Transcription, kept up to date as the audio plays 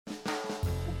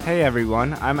Hey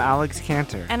everyone, I'm Alex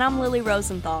Cantor. And I'm Lily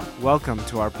Rosenthal. Welcome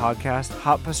to our podcast,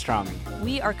 Hot Pastrami.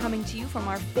 We are coming to you from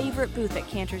our favorite booth at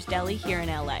Cantor's Deli here in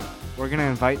LA. We're going to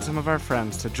invite some of our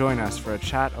friends to join us for a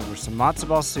chat over some matzo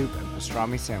ball soup and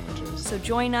pastrami sandwiches. So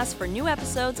join us for new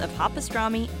episodes of Hot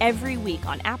Pastrami every week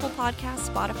on Apple Podcasts,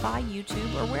 Spotify,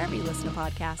 YouTube, or wherever you listen to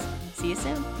podcasts. See you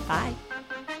soon. Bye.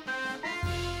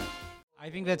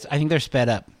 I think they're sped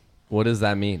up. What does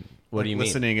that mean? What do you mean?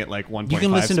 Listening at like 1.5 You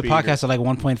can listen to speed podcasts at like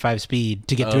 1.5 speed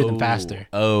to get through them faster.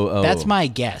 Oh. That's my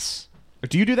guess.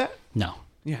 Do you do that? No.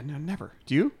 Yeah, no, never.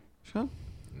 Do you, Sean?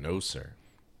 No, sir.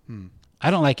 I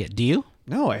don't like it. Do you?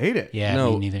 No, I hate it. Yeah,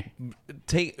 No. me neither.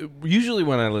 Usually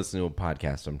when I listen to a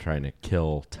podcast, I'm trying to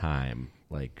kill time.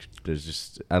 Like,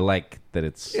 I like that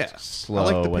it's slow.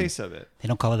 I like the pace of it. They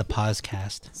don't call it a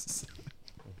podcast.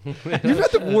 You've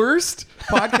had the worst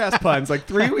podcast puns like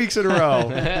 3 weeks in a row.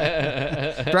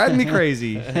 Driving me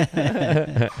crazy.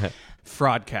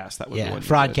 Fraudcast, that was the Yeah, one.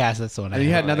 fraudcast, that's the one. And you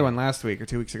had another one last week or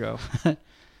 2 weeks ago. Do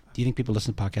you think people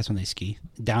listen to podcasts when they ski?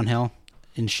 Downhill?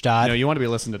 In Stad? No, you want to be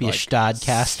listening to Be like... a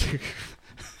Stadcast?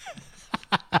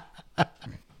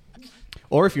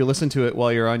 Or if you listen to it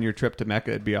while you're on your trip to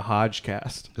Mecca, it'd be a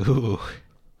Hodgecast. Ooh.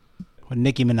 What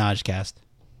Nicki Minaj cast?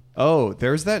 Oh,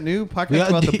 there's that new podcast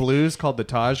about the blues called the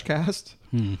Tajcast.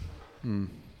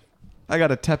 I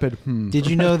got a tepid Did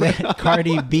you know that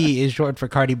Cardi B is short for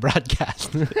Cardi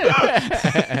Broadcast? Out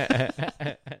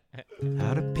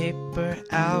of paper,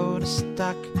 out of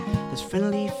stock. There's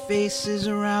friendly faces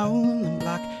around the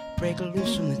block. Break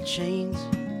loose from the chains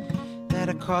that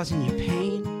are causing you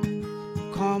pain.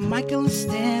 Call Michael and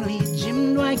Stanley,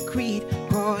 Jim, Dwight, Creed.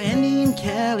 Call Andy and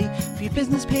Kelly for your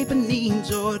business paper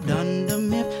needs. Or Dunder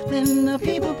Mifflin, the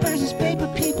people versus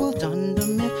paper people. Dunder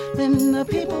Mifflin, the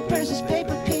people versus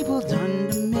paper people.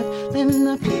 Dunder Mifflin,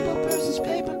 the people versus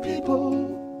paper people.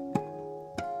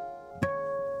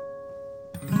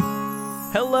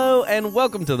 Hello and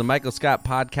welcome to the Michael Scott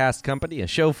Podcast Company, a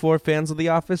show for fans of The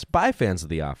Office by fans of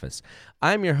The Office.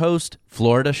 I'm your host,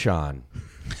 Florida Sean.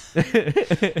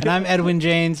 And I'm Edwin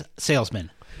James,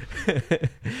 salesman.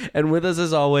 And with us,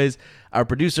 as always, our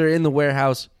producer in the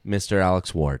warehouse, Mr.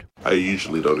 Alex Ward. I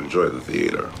usually don't enjoy the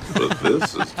theater, but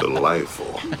this is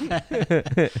delightful.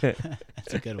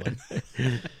 That's a good one.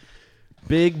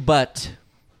 Big butt,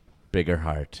 bigger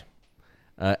heart.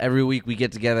 Every week we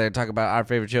get together and talk about our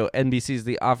favorite show, NBC's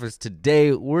The Office.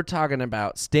 Today we're talking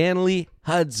about Stanley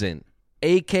Hudson,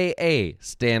 a.k.a.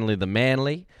 Stanley the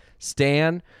Manly,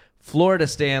 Stan, Florida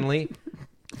Stanley.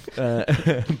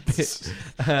 Stan.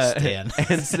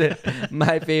 And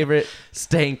my favorite,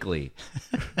 Stankley.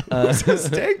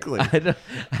 Stankley.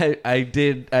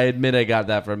 I admit I got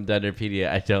that from Dunderpedia.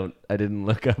 I didn't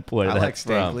look up where I that's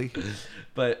like Stankley. from.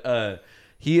 But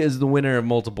he is the winner of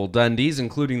multiple Dundies,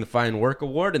 including the Fine Work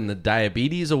Award and the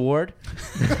Diabetes Award.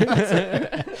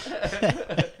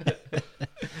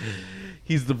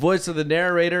 He's the voice of the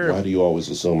narrator. Why do you always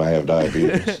assume I have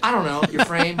diabetes? I don't know. Your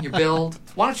frame, your build.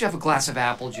 Why don't you have a glass of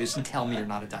apple juice and tell me you're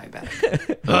not a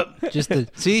diabetic? Just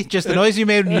the noise you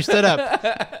made when you stood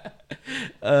up.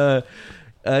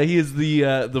 He is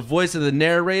the voice of the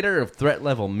narrator of Threat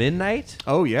Level Midnight.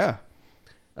 Oh, yeah.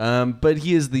 But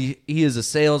he is a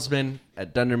salesman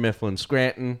at Dunder Mifflin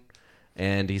Scranton,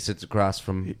 and he sits across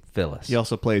from Phyllis. He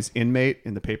also plays inmate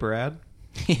in the paper ad.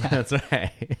 Yeah. That's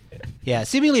right. Yeah,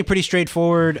 seemingly a pretty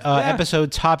straightforward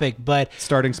episode topic, but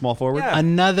Starting small forward. Yeah.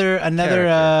 another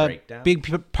Character breakdown.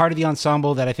 big part of the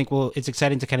ensemble that I think it's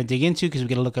exciting to kind of dig into because we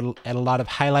get to look at a lot of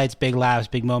highlights, big laughs,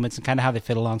 big moments, and kind of how they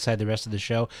fit alongside the rest of the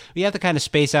show. We have to kind of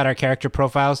space out our character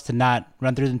profiles to not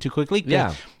run through them too quickly.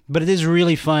 Yeah. But it is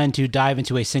really fun to dive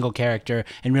into a single character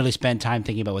and really spend time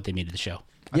thinking about what they mean to the show.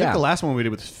 I think the last one we did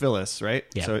with Phyllis, right?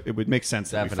 Yeah. So it would make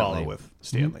sense that we Definitely. follow with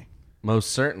Stanley.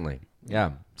 Most certainly.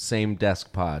 Yeah. Same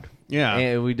desk pod. Yeah.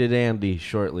 And we did Andy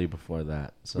shortly before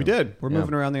that. So. We did. We're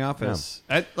moving around the office.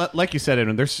 Like you said,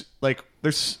 Edwin, there's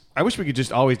I wish we could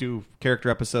just always do character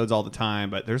episodes all the time,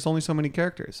 but there's only so many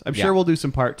characters. I'm sure we'll do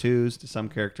some part twos to some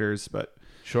characters, but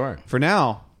Sure. for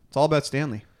now, it's all about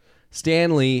Stanley.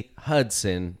 Stanley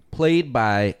Hudson, played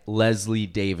by Leslie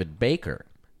David Baker.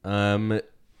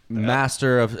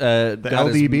 Master of... The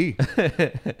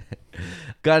LDB.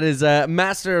 Got his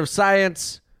Master of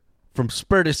Science from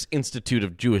Spertus Institute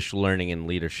of Jewish Learning and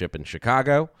Leadership in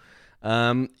Chicago.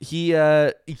 He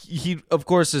of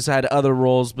course has had other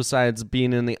roles besides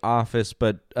being in The Office,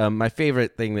 but my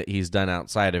favorite thing that he's done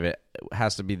outside of it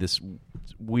has to be this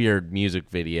weird music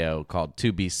video called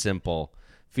To Be Simple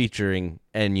featuring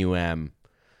NUM.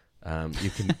 You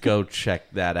can go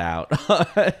check that out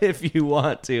if you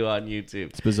want to on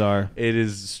YouTube. It's bizarre. It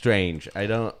is strange.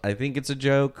 I think it's a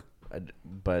joke.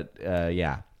 but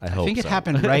yeah, I hope. I think it so.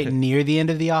 happened right near the end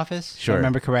of The Office. Sure. If I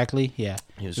remember correctly. Yeah,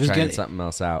 He was It was trying good- something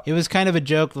else out. It was kind of a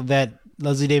joke that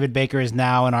Leslie David Baker is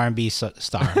now an R&B star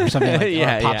or something like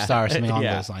Yeah, or a pop yeah. star or something along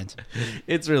Yeah. those lines.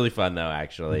 It's really fun though,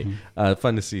 actually.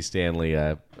 Fun to see Stanley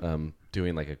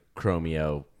doing like a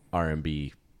Chromeo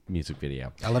R&B music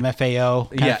video. LMFAO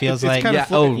kind of feels it's like kind of Yeah.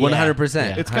 Flor- Oh,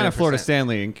 100%. It's kind of Florida 100%.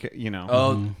 Stanley,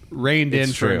 and reined It's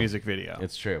in for true. a music video.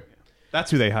 It's true. That's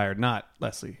who they hired, not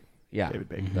Leslie. Yeah, David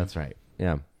Baker. That's right.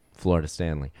 Yeah, Florida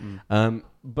Stanley.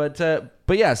 But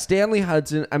yeah, Stanley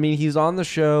Hudson. I mean, he's on the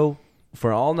show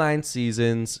for all 9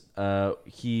 seasons.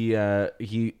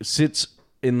 He sits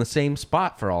in the same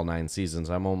spot for all 9 seasons.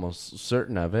 I'm almost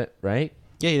certain of it. Right?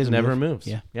 Yeah, he doesn't never move. moves.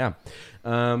 Yeah.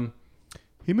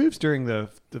 He moves during the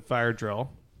fire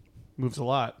drill. Moves a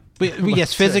lot. But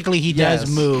yes, physically he Yes.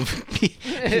 does move. He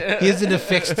isn't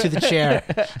affixed to the chair.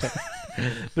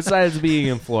 Besides being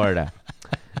in Florida.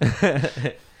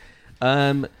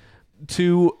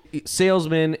 To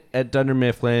salesman at Dunder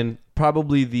Mifflin,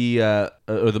 probably the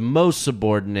most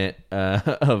subordinate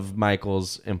of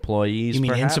Michael's employees. You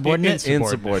mean perhaps? insubordinate?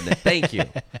 Insubordinate. Thank you.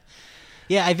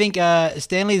 Yeah, I think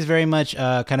Stanley is very much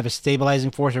kind of a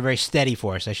stabilizing force, or very steady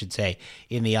force, I should say,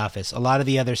 in the office. A lot of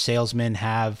the other salesmen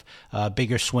have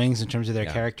bigger swings in terms of their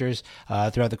characters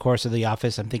throughout the course of the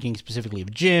office. I'm thinking specifically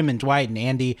of Jim and Dwight and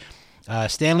Andy.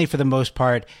 Stanley, for the most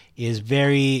part, is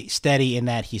very steady in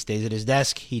that he stays at his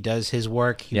desk. He does his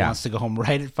work. He wants to go home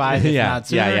right at 5, if not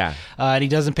sooner. And he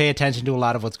doesn't pay attention to a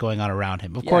lot of what's going on around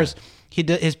him. Of course,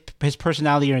 his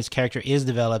personality or his character is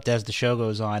developed as the show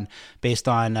goes on, based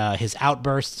on his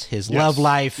outbursts, his love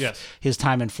life, his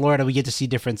time in Florida. We get to see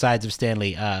different sides of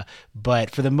Stanley. But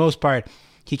for the most part,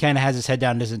 he kind of has his head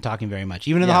down and isn't talking very much.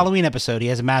 Even in the Halloween episode, he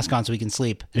has a mask on so he can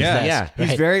sleep. at his desk,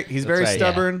 He's right? he's very right,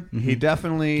 stubborn. He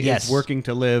definitely Yes. is working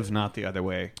to live, not the other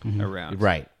way around.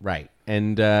 Right.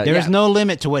 And There is no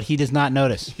limit to what he does not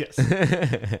notice. Yes.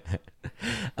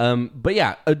 but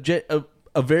yeah,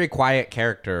 a very quiet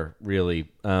character, really,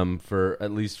 for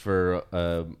at least for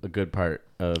a good part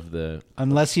of the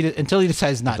Until he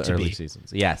decides not to early be.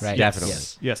 seasons. Yes, Right. definitely.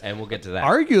 Yes. And we'll get to that.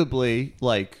 Arguably,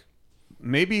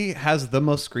 maybe has the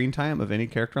most screen time of any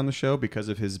character on the show because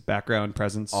of his background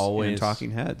presence in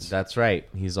Talking Heads. That's right.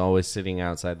 He's always sitting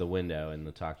outside the window in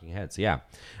the Talking Heads. Yeah.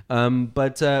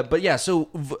 But yeah. So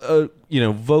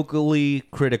vocally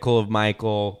critical of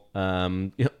Michael.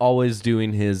 Always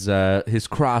doing his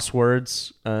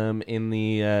crosswords in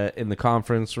the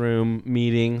conference room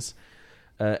meetings,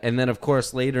 and then of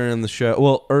course later in the show.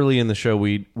 Well, early in the show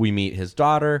we meet his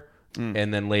daughter.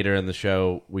 And then later in the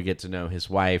show, we get to know his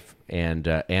wife and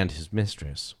his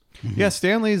mistress. Yeah,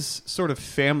 Stanley's sort of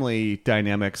family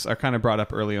dynamics are kind of brought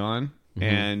up early on,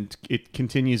 and it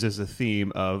continues as a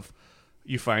theme of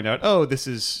you find out, this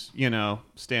is,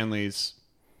 Stanley's,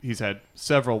 he's had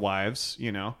several wives,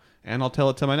 and I'll tell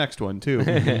it to my next one too.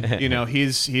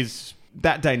 He's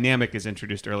that dynamic is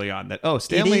introduced early on that,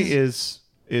 Stanley is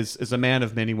a man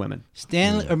of many women.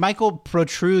 Michael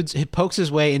pokes his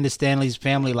way into Stanley's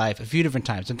family life a few different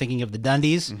times. I'm thinking of the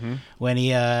Dundies when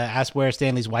he asked where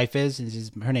Stanley's wife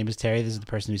is. Her name is Terry. This is the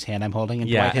person whose hand I'm holding. And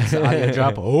Dwight hits the audio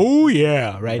drop. Oh,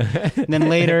 yeah, right? And then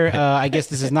later, I guess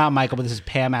this is not Michael, but this is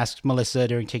Pam asks Melissa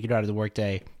during Take Your Daughter to the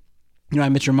Workday. I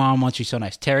met your mom once. She's so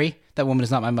nice. Terry, that woman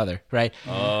is not my mother, right?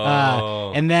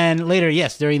 Oh. And then later,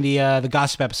 yes, during the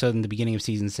gossip episode in the beginning of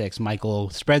season 6, Michael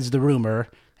spreads the rumor,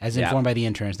 as informed by the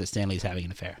interns, that Stanley's having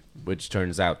an affair. Which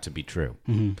turns out to be true.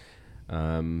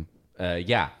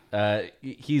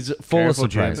 He's full of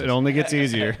surprises. It only gets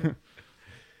easier.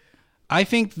 I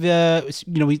think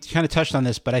we kind of touched on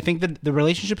this, but I think that the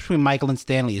relationship between Michael and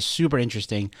Stanley is super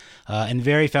interesting and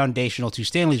very foundational to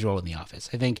Stanley's role in the office.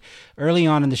 I think early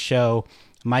on in the show,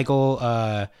 Michael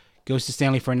goes to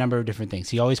Stanley for a number of different things.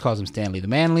 He always calls him Stanley the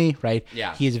Manly, right?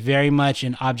 Yeah. He is very much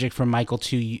an object for Michael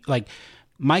to,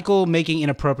 Michael making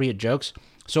inappropriate jokes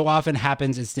so often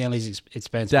happens at Stanley's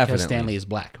expense because Stanley is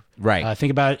black. Right.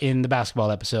 Think about it in the basketball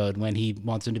episode when he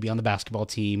wants him to be on the basketball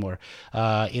team, or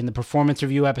in the performance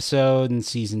review episode in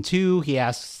season 2, he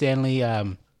asks Stanley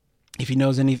if he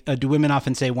knows any. Do women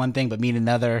often say one thing but mean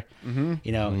another?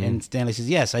 And Stanley says,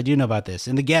 "Yes, I do know about this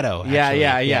in the ghetto." Actually.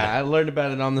 Yeah. I learned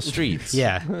about it on the streets.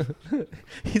 Yeah.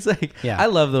 He's like, I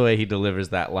love the way he delivers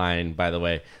that line, by the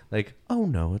way. Like, oh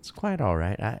no, it's quite all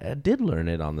right. I did learn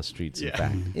it on the streets, in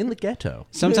fact, in the ghetto.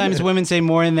 Sometimes women say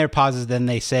more in their pauses than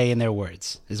they say in their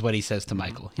words, is what he says to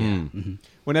Michael. Yeah.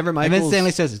 Whenever Michael, and then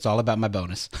Stanley says, "It's all about my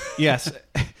bonus." Yes.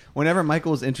 Whenever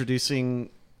Michael is introducing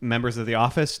members of the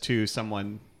office to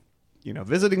someone,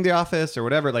 visiting the office or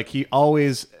whatever, he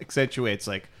always accentuates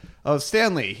oh,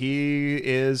 Stanley, he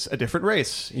is a different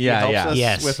race. He Yeah, helps yeah. us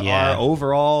Yes, with yeah. our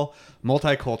overall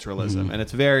multiculturalism, and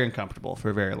it's very uncomfortable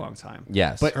for a very long time.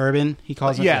 Yes. but Urban, he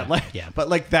calls it. yeah, yeah. but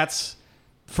like that's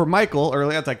for Michael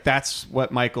early. It's like that's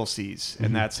what Michael sees,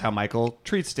 and that's how Michael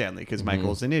treats Stanley because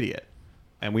Michael's an idiot,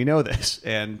 and we know this,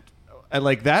 and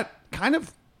like that kind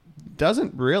of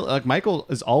doesn't really like Michael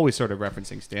is always sort of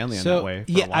referencing Stanley in that way.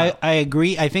 For a while. I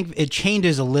agree. I think it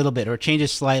changes a little bit, or it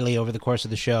changes slightly over the course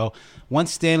of the show.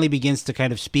 Once Stanley begins to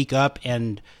kind of speak up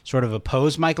and sort of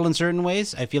oppose Michael in certain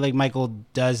ways, I feel like Michael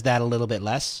does that a little bit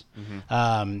less.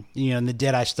 In the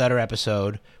Did I Stutter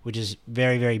episode, which is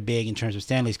very, very big in terms of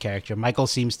Stanley's character, Michael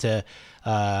seems to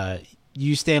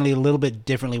use Stanley a little bit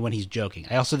differently when he's joking.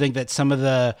 I also think that some of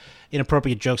the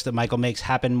inappropriate jokes that Michael makes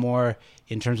happen more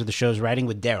in terms of the show's writing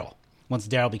with Daryl. Once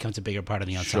Daryl becomes a bigger part of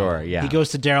the ensemble. Sure, yeah. He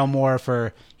goes to Daryl more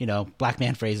for, black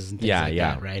man phrases and things like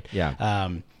that, right? Yeah.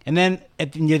 And then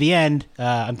near the end,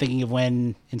 I'm thinking of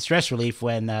when, in Stress Relief,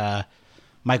 when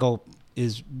Michael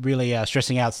is really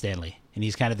stressing out Stanley. And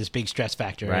he's kind of this big stress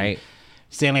factor. Right.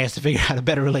 Stanley has to figure out how to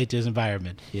better relate to his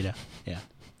environment, Yeah.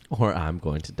 Or I'm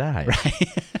going to die.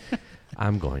 Right.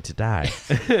 I'm going to die.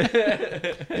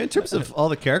 In terms of all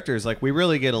the characters, like we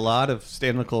really get a lot of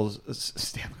Stanley's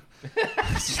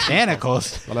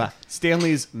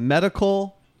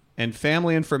medical and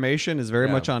family information is very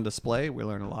much on display. We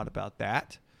learn a lot about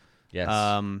that. Yes.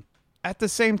 At the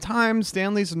same time,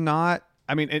 Stanley's not.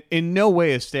 I mean, in no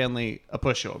way is Stanley a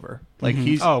pushover. Like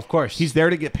he's of course. he's there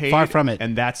to get paid. Far from it.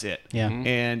 And that's it. Yeah.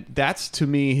 And that's to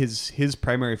me his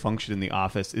primary function in the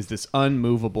office is this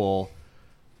unmovable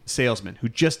salesman who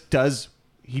just does.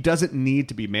 He doesn't need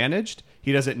to be managed.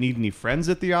 He doesn't need any friends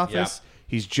at the office. Yeah.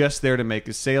 He's just there to make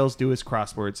his sales, do his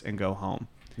crosswords, and go home.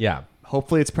 Yeah.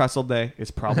 Hopefully it's pretzel day.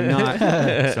 It's probably not.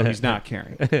 So he's not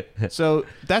caring. So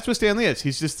that's what Stanley is.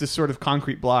 He's just this sort of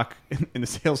concrete block in the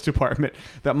sales department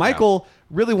that Michael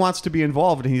really wants to be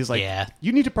involved. And he's like,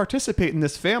 you need to participate in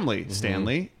this family,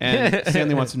 Stanley. And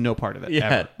Stanley wants no part of it.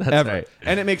 Yeah, that's ever. right.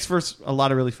 And it makes for a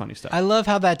lot of really funny stuff. I love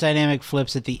how that dynamic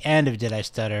flips at the end of Did I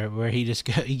Stutter, where he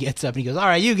gets up and he goes, "All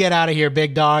right, you get out of here,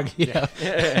 big dog."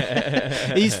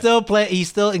 He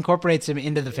still incorporates him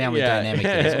into the family dynamic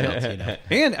that he's built.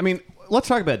 And I mean, let's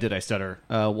talk about Did I Stutter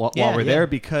while we're there,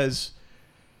 because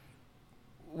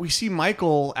we see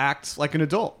Michael act like an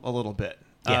adult a little bit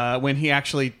when he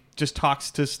actually just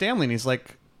talks to Stanley and he's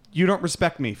like, "You don't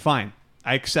respect me. Fine.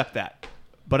 I accept that.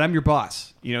 But I'm your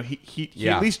boss." He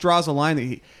at least draws a line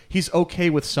that he's okay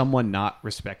with someone not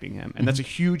respecting him. And that's a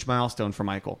huge milestone for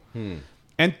Michael.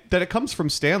 And that it comes from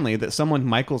Stanley, that someone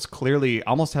Michael's clearly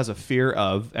almost has a fear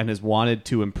of and has wanted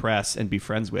to impress and be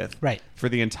friends with for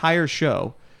the entire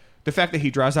show. The fact that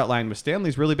he draws that line with Stanley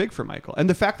is really big for Michael. And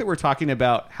the fact that we're talking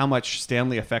about how much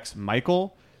Stanley affects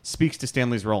Michael speaks to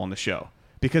Stanley's role in the show.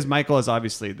 Because Michael is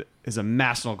obviously is a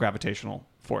massive gravitational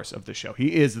force of the show.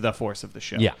 He is the force of the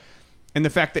show. Yeah. And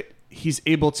the fact that he's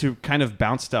able to kind of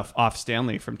bounce stuff off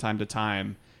Stanley from time to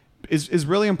time is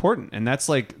really important. And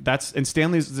and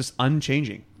Stanley's just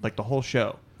unchanging, like the whole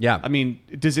show. Yeah. I mean,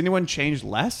 does anyone change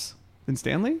less than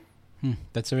Stanley?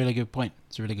 That's a really good point.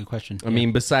 It's a really good question. I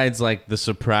mean, besides like the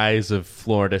surprise of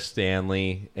Florida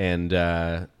Stanley and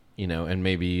and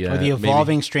maybe or the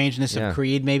evolving strangeness of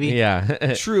Creed, maybe.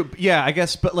 Yeah. True. Yeah, I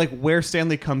guess. But like where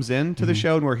Stanley comes into the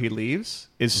show and where he leaves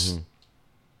is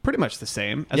pretty much the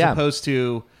same, as opposed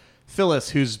to Phyllis,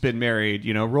 who's been married.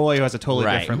 Roy, who has a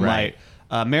totally different light.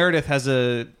 Meredith has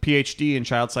a PhD in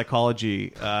child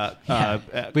psychology.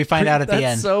 We find out at the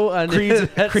end. So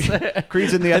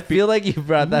Creed's in the. I feel like you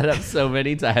brought that up so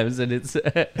many times, and it's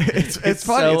funny. So It's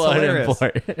hilarious.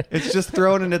 unimportant. It's just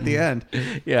thrown in at the end.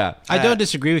 Yeah. I don't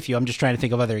disagree with you. I'm just trying to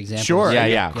think of other examples. Sure.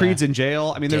 Yeah. Creed's in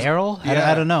jail. I mean, there's Daryl?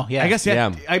 I don't know. Yeah. I guess.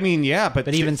 Yeah. I mean, but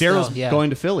even Daryl's still, going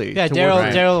to Philly. Yeah, to work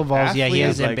with Daryl evolves. Yeah, he athlete,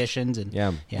 has like, ambitions.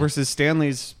 And versus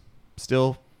Stanley's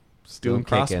still doing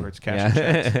kicking. crosswords, cashing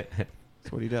checks.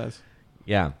 That's what he does.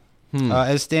 Yeah.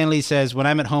 As Stanley says, when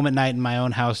I'm at home at night in my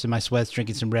own house in my sweats,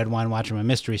 drinking some red wine, watching my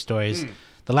mystery stories,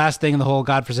 the last thing in the whole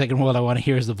godforsaken world I want to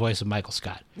hear is the voice of Michael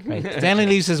Scott. Right? Stanley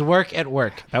leaves his work at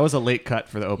work. That was a late cut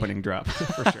for the opening drop,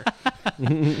 for sure.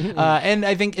 And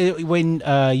I think when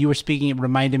you were speaking, it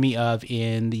reminded me of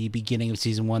in the beginning of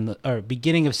season 1, or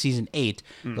beginning of season 8,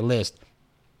 the list.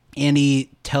 Andy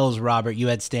tells Robert, you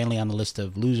had Stanley on the list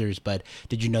of losers, but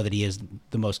did you know that he is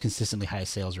the most consistently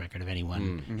highest sales record of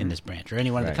anyone in this branch, or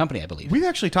anyone in the company, I believe. We've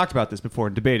actually talked about this before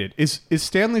and debated. Is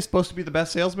Stanley supposed to be the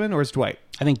best salesman, or is Dwight?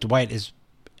 I think Dwight is...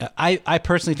 I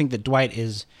personally think that Dwight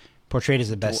is portrayed as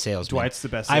the best salesman. Dwight's the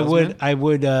best salesman? I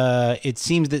would. It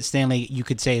seems that Stanley, you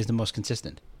could say, is the most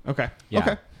consistent. Okay. Yeah.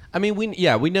 Okay. I mean, we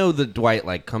know that Dwight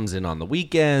like comes in on the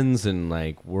weekends and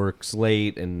like works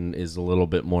late and is a little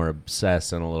bit more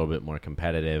obsessed and a little bit more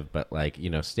competitive. But like, you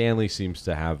know, Stanley seems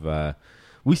to have.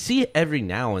 We see it every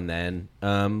now and then,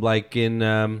 like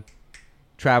in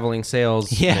Traveling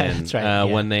Sales. Yeah, that's right.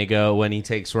 When he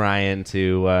takes Ryan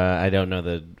to. I don't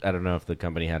know if the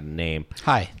company had a name.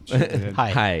 Hi.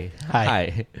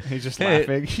 Hi. He's just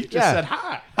laughing. He just said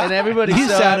hi. And everybody. You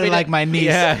sounded like my niece.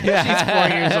 Yeah. She's 4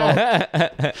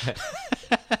 years old.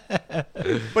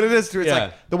 But it is true. It's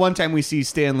like the one time we see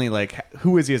Stanley, like,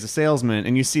 who is he as a salesman?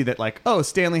 And you see that, like, oh,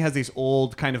 Stanley has these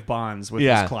old kind of bonds with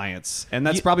his clients. And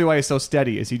that's probably why he's so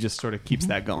steady, is he just sort of keeps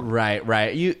that going. Right.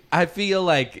 I feel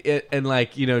like it, and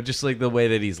like, you know, just like the way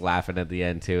that he's laughing at the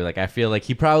end too. Like, I feel like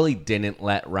he probably didn't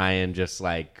let Ryan just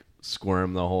like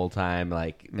squirm the whole time,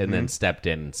 like, and then stepped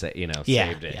in and saved it.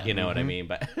 Yeah. You know what I mean?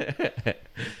 But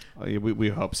We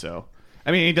hope so.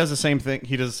 I mean, he does the same thing.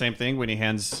 He does the same thing when he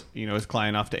hands, you know, his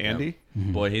client off to Andy.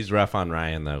 Boy, he's rough on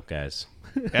Ryan though, guys.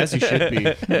 As he should be.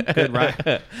 Good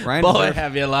Ryan. Boy,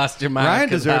 have you lost your mind? Ryan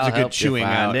 'Cause deserves I'll a good help you chewing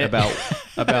find out it.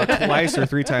 about twice or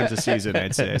 3 times a season,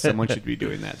 I'd say. Someone should be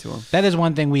doing that to him. That is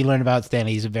one thing we learned about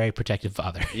Stanley. He's a very protective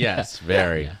father. Yes,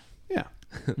 very. Yeah.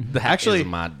 That Actually- is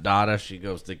my daughter. She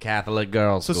goes to Catholic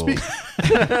girls' So school.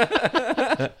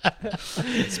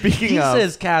 speaking He of...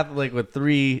 says Catholic with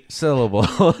 3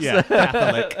 syllables. Yeah,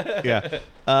 Catholic. Yeah.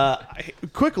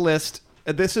 Quick list.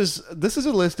 This is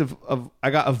a list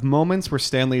of moments where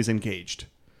Stanley is engaged,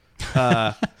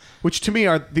 which to me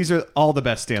these are all the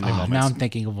best Stanley moments. Now I'm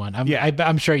thinking of one. Yeah.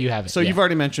 I'm sure you have it. So you've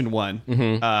already mentioned one.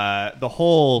 The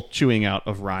whole chewing out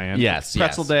of Ryan. Yes,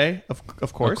 Pretzel Day, of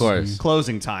course. Of course.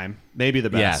 Closing time, maybe the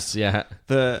best. Yes,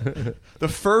 yeah. The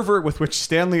fervor with which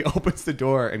Stanley opens the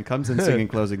door and comes in singing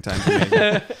closing time.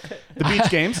 The beach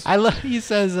games. I love. He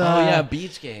says,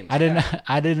 beach games. I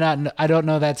don't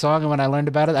know that song, and when I learned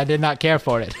about it, I did not care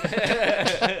for it.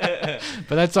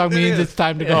 But that song means it's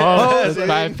time to go home. It's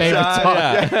my favorite song.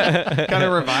 Kind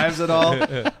of revives it all.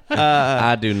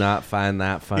 I do not find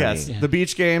that funny. Yes, the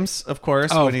beach games, of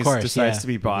course. Oh, when of he course, decides yeah. to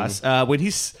be boss.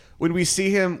 When we see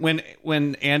him,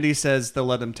 when Andy says they'll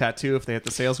let him tattoo if they hit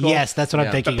the sales goal. Yes, that's what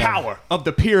I'm thinking. The power of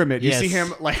the pyramid. Yes. You see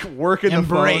him like working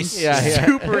Embrace. the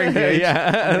phone. Super engaged.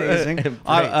 Amazing.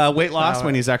 Embrace Weight loss power.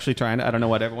 when he's actually trying to. I don't know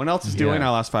what everyone else is doing. Yeah.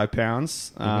 I lost 5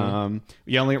 pounds.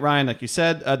 Yelling at Ryan, like you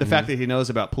said. The fact that he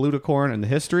knows about Poluticorn and the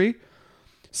history.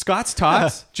 Scott's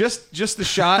Tots. just the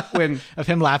shot when Of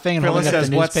him laughing and Phyllis holding up says,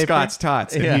 the "What's newspaper. Scott's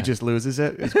Tots?" And he just loses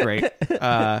it. It's great.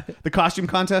 The costume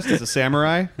contest is a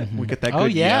samurai. We get that good Oh,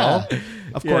 yeah. yell.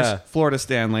 Of course, Yeah. Florida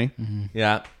Stanley.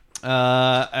 Yeah.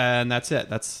 And that's it.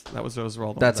 Those were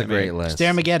all the That's a ones I great made. list.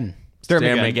 Staremageddon.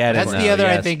 Staremageddon. That's the other,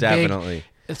 I think, definitely.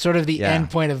 It's sort of the Yeah. end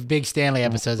point of big Stanley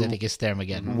episodes. I think is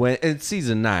Staremageddon. When it's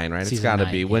season 9, right? Season It's got to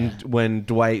 9, be yeah. when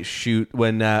Dwight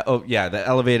the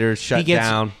elevator shut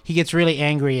down. He gets really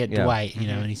angry at Yeah. Dwight,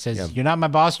 and he says, Yeah. "You're not my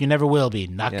boss. You never will be.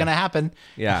 Not gonna happen."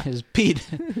 Yeah. Is Pete,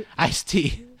 iced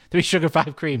tea, 3 sugar,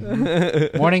 5 cream,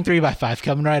 morning 3 by 5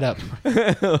 coming right up.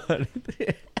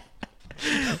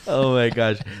 Oh my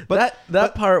gosh! But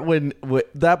that part in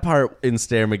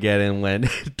Staremageddon when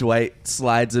Dwight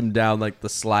slides him down like the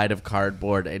slide of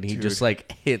cardboard and he just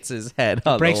like hits his head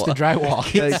on Breaks the the wall.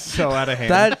 drywall. It's so out of hand.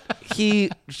 That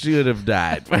he should have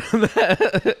died.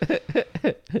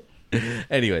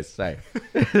 Anyways, sorry.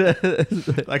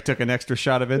 Like took an extra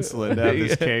shot of insulin to have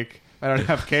this cake. I don't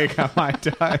have cake. I might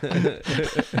die.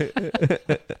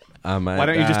 Why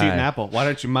don't you just eat an apple? Why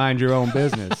don't you mind your own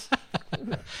business?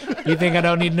 You think I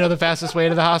don't need to know the fastest way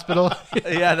to the hospital?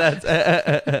 Yeah, that's.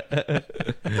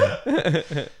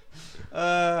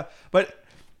 But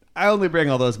I only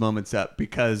bring all those moments up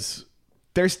because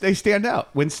they stand out.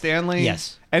 When Stanley,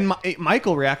 Yes. and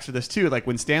Michael reacts to this too. Like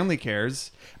when Stanley cares.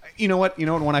 You know what?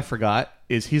 One I forgot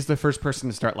is he's the first person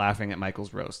to start laughing at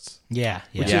Michael's roasts, Yeah.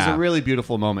 which is Yeah. a really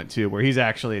beautiful moment too, where he's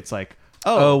actually it's like,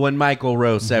 Oh, when Michael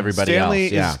roasts everybody Stanley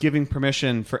else. Yeah. is giving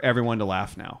permission for everyone to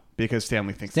laugh now because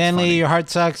Stanley thinks Stanley, it's funny. your heart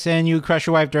sucks and you crush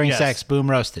your wife during Yes. sex.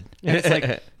 Boom, roasted. And it's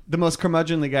like the most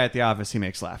curmudgeonly guy at the office he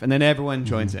makes laugh, and then everyone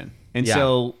joins in, and Yeah.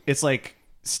 so it's like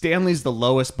Stanley's the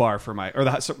lowest bar for Mike, or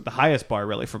the highest bar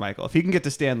really for Michael. If he can get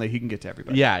to Stanley, he can get to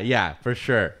everybody. Yeah, for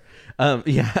sure.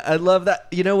 I love that.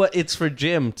 You know what? It's for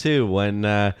Jim too. When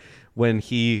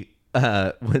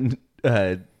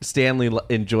Stanley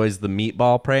enjoys the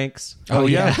meatball pranks. Oh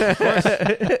yeah,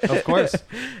 of course.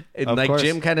 And Of like course.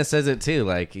 Jim kind of says it too.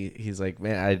 Like he's like,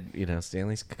 man,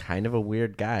 Stanley's kind of a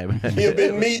weird guy. You've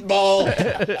been meatball.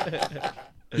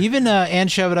 Even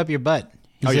and shove it up your butt.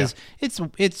 He Oh, yeah. says,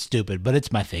 it's stupid, but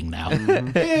it's my thing now.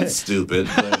 It's stupid,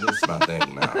 but it's my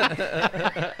thing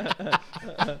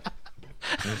now.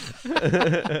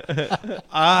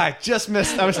 I just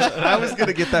missed. I was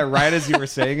gonna get that right as you were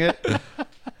saying it.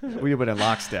 We would have been in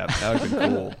lockstep. That would have been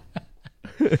cool.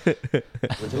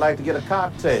 Would you like to get a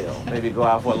cocktail? Maybe go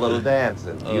out for a little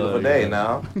dancing. Beautiful day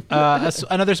now.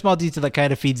 Another small detail that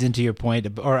kind of feeds into your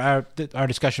point, or our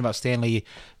discussion about Stanley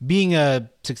being a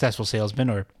successful salesman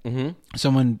or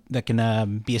someone that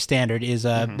can be a standard, is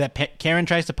that Karen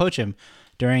tries to poach him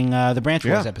during the Branch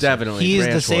Wars episode. Definitely. He's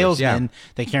Branch the Wars, salesman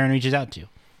that Karen reaches out to.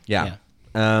 Yeah.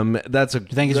 That's a.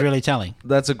 I think it's really telling.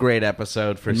 That's a great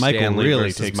episode for Michael Stanley really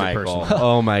versus takes it Michael. personal.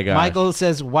 Oh my god. Michael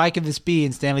says, "Why could this be?"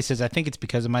 And Stanley says, "I think it's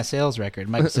because of my sales record."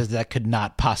 Michael says, "That could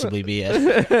not possibly be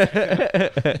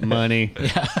it." Money.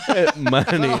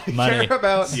 money. Money. Care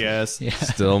about yes.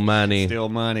 Still money. Still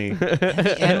money.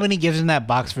 And when he gives him that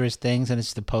box for his things, and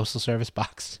it's the Postal Service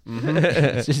box,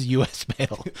 it's just U.S.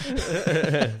 mail.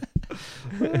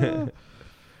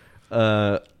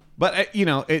 But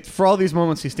for all these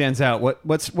moments, he stands out.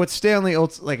 What Stanley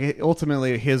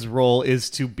ultimately his role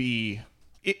is to be,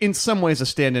 in some ways, a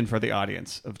stand-in for the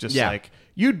audience of just like,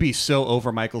 you'd be so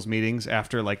over Michael's meetings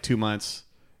after like 2 months,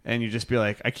 and you'd just be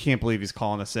like, I can't believe he's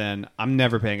calling us in. I'm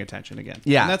never paying attention again.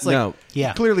 Yeah, and that's like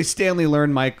clearly Stanley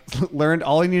learned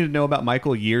all he needed to know about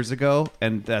Michael years ago,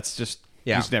 and that's just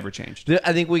he's never changed.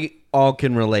 I think we all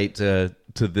can relate to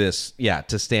this. Yeah,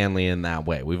 to Stanley in that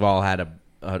way. We've all had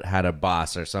a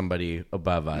boss or somebody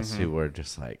above us who were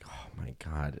just like, oh my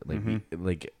god,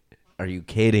 like are you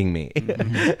kidding me?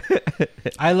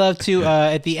 I love to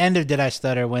at the end of Did I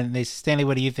Stutter, when they say, Stanley,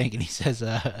 what do you think? And he says,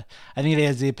 I think it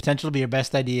has the potential to be your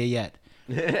best idea yet.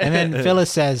 And then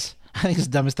Phyllis says, I think it's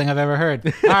the dumbest thing I've ever heard.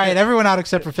 All right, everyone out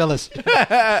except for Phyllis.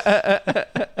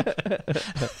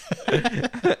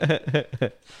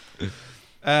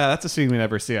 That's a scene we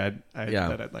never see. That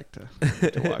I'd like to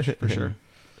watch for sure.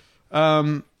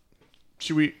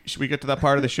 Should we get to that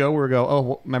part of the show where we go,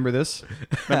 oh, remember this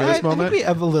moment? I think we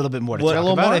have a little bit more to talk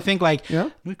about. more? I think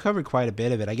we've covered quite a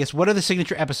bit of it. I guess, what are the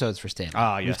signature episodes for Stanley?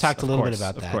 Yes, we've talked a little bit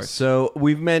about of that. course. So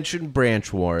we've mentioned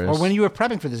Branch Wars. Or when you were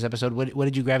prepping for this episode, what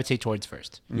did you gravitate towards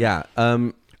first? Yeah.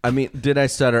 I mean, Did I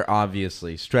Stutter?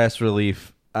 Obviously, stress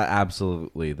relief.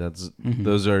 Absolutely. That's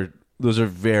those are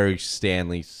very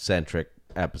Stanley centric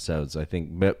episodes. I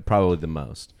think probably the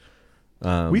most.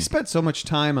 We spent so much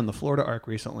time on the Florida arc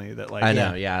recently that I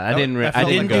know. Yeah, I didn't do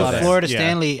go there. Florida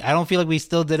Stanley. I don't feel like we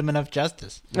still did him enough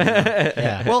justice.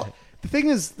 Yeah. Well, the thing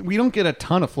is, we don't get a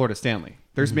ton of Florida Stanley.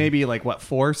 There's maybe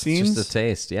 4 scenes. Just a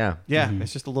taste. Yeah. Yeah,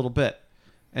 it's just a little bit.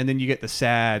 And then you get the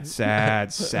sad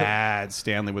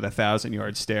Stanley with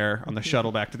 1,000-yard stare on the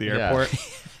shuttle back to the airport.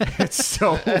 It's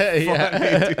so funny,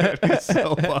 dude. He's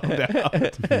so bummed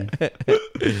out.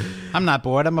 I'm not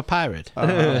bored. I'm a pirate.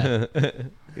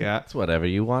 Yeah, it's whatever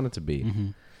you want it to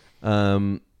be.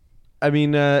 I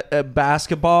mean,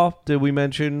 basketball. Did we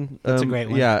mention? That's a great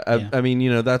one. Yeah, I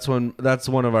mean, that's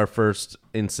one of our first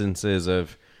instances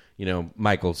of,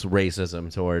 Michael's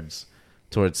racism towards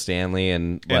Stanley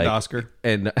and Oscar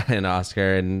and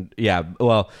Oscar, and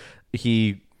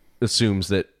he assumes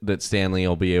that Stanley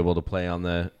will be able to play on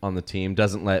the team.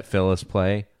 Doesn't let Phyllis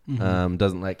play.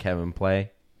 Doesn't let Kevin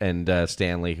play, and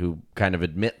Stanley, who kind of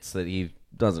admits that he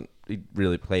doesn't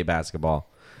really play basketball.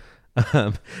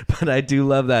 But I do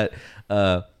love that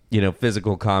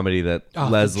physical comedy that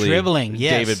Leslie dribbling,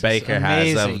 David Baker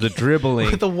has of the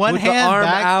dribbling with the one with hand the arm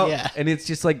back, out, and it's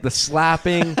just like the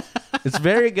slapping. It's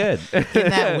very good. In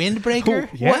that windbreaker?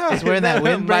 Yeah. He's wearing that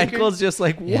windbreaker? Michael's just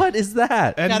like, what is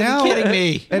that? And gotta now, be kidding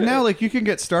me. And now, you can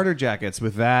get starter jackets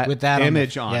with that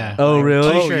image on yeah. it. Oh,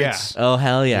 really? T-shirts. Oh,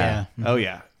 hell yeah. Oh,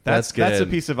 yeah. That's good. That's a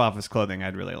piece of office clothing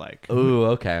I'd really like. Ooh,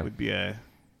 okay. Would be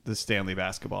the Stanley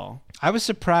basketball. I was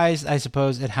surprised, I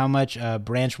suppose, at how much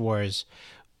Branch Wars...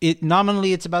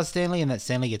 Nominally, it's about Stanley and that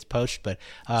Stanley gets poached, but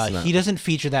he doesn't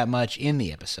feature that much in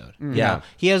the episode. Yeah.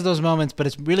 He has those moments, but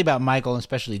it's really about Michael and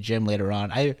especially Jim later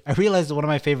on. I realized that one of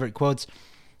my favorite quotes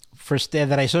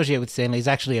that I associate with Stanley is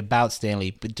actually about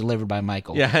Stanley, but delivered by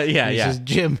Michael. Yeah. He says,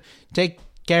 Jim, take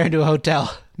Karen to a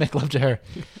hotel, make love to her.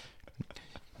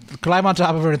 Climb on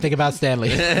top of her and think about Stanley.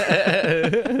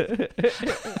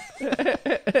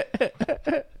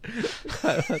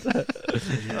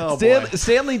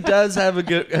 Stanley does have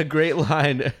a great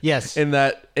line. Yes. In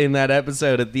that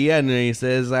episode at the end, and he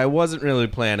says, "I wasn't really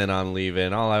planning on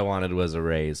leaving. All I wanted was a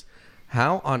raise."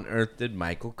 How on earth did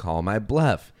Michael call my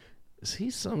bluff? Is he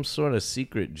some sort of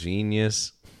secret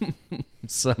genius?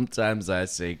 Sometimes I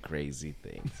say crazy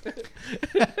things.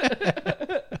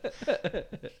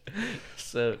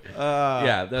 So,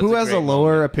 that's who has a great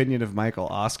lower moment. opinion of Michael,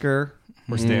 Oscar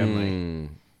or Stanley?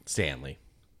 Stanley.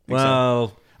 So?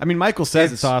 Well, I mean, Michael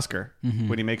says it's Oscar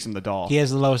when he makes him the doll. He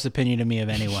has the lowest opinion of me of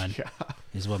anyone.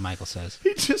 is what Michael says.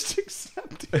 He just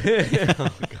accepted. Oh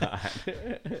God.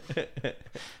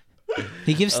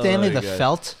 He gives Stanley my the God.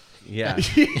 felt. Yeah.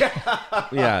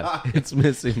 Yeah. It's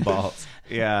missing balls.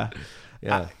 Yeah.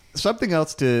 Yeah. Something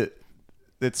else that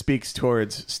speaks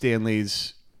towards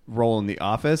Stanley's role in The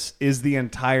Office is the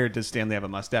entire "Does Stanley have a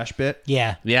mustache?" bit,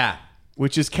 Yeah. Yeah.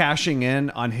 which is cashing in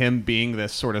on him being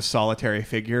this sort of solitary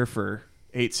figure for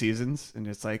 8 seasons, and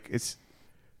it's like,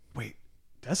 wait,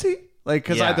 does he? Like,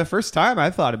 because Yeah. the first time I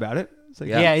thought about it, it's like,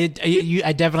 Yeah. I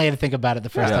definitely had to think about it the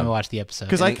first Yeah. time I watched the episode.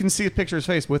 because I can see a picture of his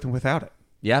face with and without it,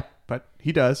 Yep. but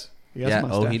he does. He has Yeah. a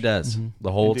mustache. Oh, he does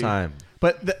the whole Indeed. time.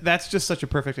 But that's just such a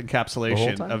perfect The encapsulation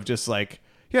whole time? of just like,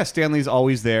 yeah, Stanley's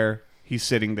always there. He's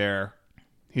sitting there.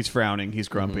 He's frowning. He's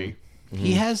grumpy.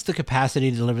 He has the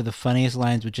capacity to deliver the funniest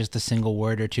lines with just a single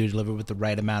word or two, delivered with the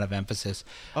right amount of emphasis.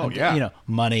 Oh, yeah.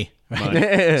 Money.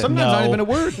 Right? Sometimes not No. even a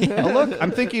word. Oh, look,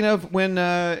 I'm thinking of when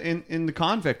in The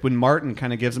Convict, when Martin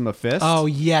kind of gives him a fist. Oh,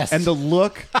 yes. And the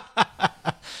look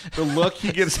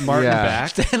he gives Martin Yeah. back,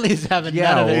 Stanley's having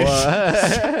none of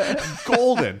it.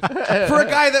 golden for a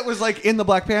guy that was like in the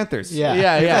Black Panthers. Yeah.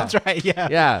 Yeah, yeah. That's right. Yeah.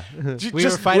 Yeah. We were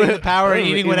fighting the power and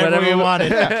eating whatever we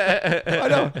wanted. I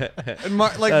know. And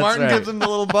Martin right. gives him the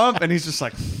little bump, and he's just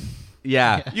like,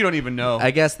 Yeah. you don't even know. I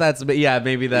guess that's, but yeah,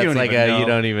 maybe that's don't like even a, you know.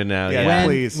 don't even know. Yeah. Yeah.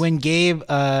 Please. When Gabe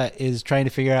is trying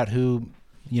to figure out who,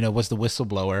 was the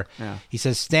whistleblower, Yeah. he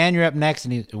says, Stan, you're up next.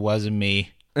 And it wasn't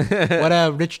me. What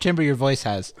a rich timbre your voice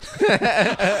has.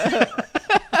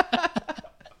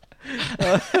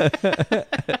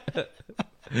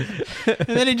 And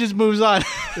then he just moves on.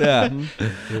 Yeah.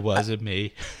 It wasn't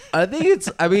me. I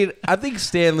think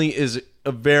Stanley is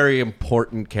a very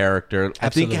important character.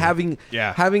 Absolutely. I think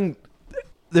Yeah. having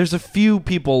there's a few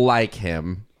people like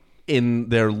him in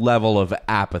their level of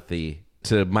apathy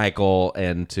to Michael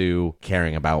and to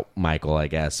caring about Michael, I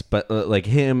guess. But like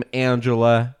him,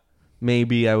 Angela,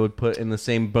 maybe I would put in the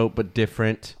same boat but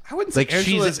different. I wouldn't say like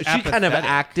Angela's she kind of apathetic.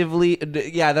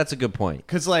 actively. Yeah, that's a good point.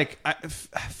 Because like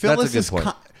Phyllis good is point.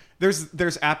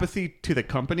 there's apathy to the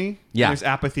company. Yeah. There's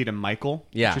apathy to Michael.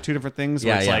 Yeah. Which are two different things.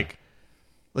 Yeah, Where it's yeah. like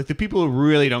the people who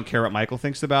really don't care what Michael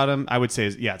thinks about him. I would say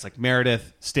it's like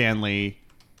Meredith, Stanley,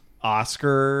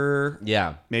 Oscar.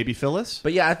 Yeah. Maybe Phyllis.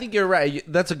 But yeah, I think you're right.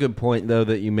 That's a good point, though,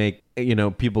 that you make.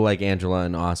 People like Angela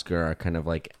and Oscar are kind of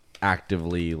like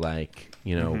actively like,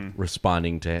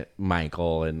 responding to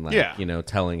Michael and like, Yeah.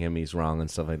 telling him he's wrong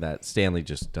and stuff like that. Stanley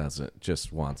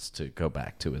just wants to go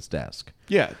back to his desk.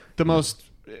 Yeah. The most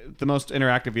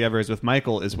interactive he ever is with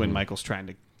Michael is when Michael's trying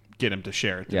to get him to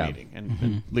share at the Yeah. meeting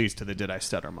and leads to the "Did I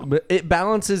stutter" moment. But it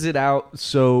balances it out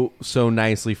so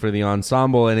nicely for the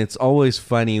ensemble, and it's always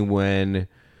funny when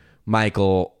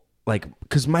Michael,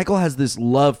 because Michael has this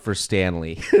love for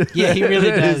Stanley. Yeah, he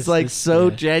really does. It's like This- so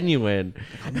yeah. genuine.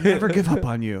 Never give up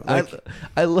on you.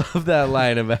 I love that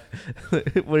line about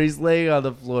where he's laying on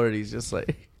the floor and he's just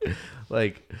like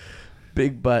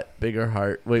big butt, bigger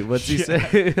heart. Wait, what's he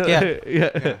say?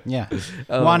 Yeah. Yeah.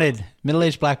 Wanted,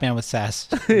 middle-aged black man with sass.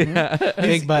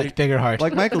 Big butt, bigger heart.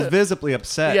 Like Michael's visibly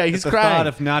upset. Yeah, he's at the crying. thought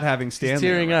of not having Stanley.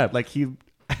 tearing around. up. Like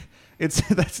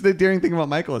that's the endearing thing about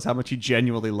Michael is how much he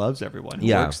genuinely loves everyone who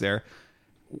Yeah. works there,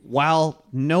 while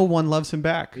no one loves him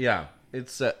back. Yeah,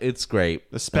 it's great,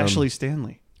 Especially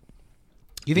Stanley.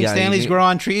 You think Yeah, Stanleys you- grow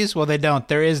on trees? Well, they don't.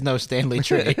 There is no Stanley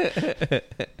tree.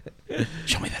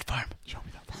 Show me that farm. Show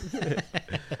me that farm.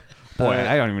 Boy,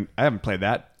 I haven't played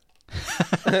that.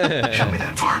 Show me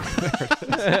that farm.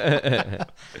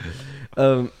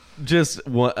 just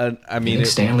one. I You mean, think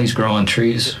Stanleys grow on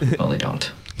trees? Well, they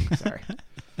don't. Sorry.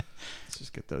 Let's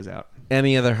just get those out.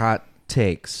 any other hot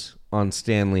takes on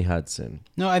Stanley Hudson?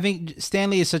 No, I think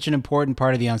Stanley is such an important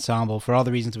part of the ensemble for all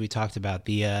the reasons we talked about.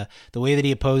 The way that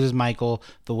he opposes Michael,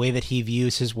 the way that he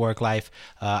views his work life.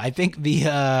 I think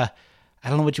I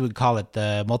don't know what you would call it,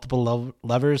 the multiple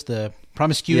lovers, the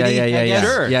promiscuity, Yeah, I guess,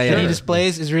 Sure, yeah, that he yeah.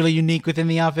 displays is really unique within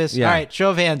the office. Yeah. All right,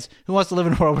 show of hands. Who wants to live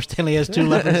in a world where Stanley has 2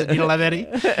 lovers and you don't have any?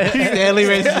 Stanley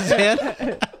raises his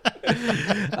hand.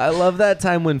 I love that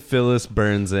time when Phyllis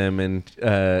burns him and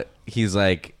he's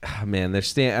like, oh, man,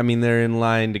 they're in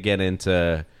line to get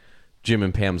into Jim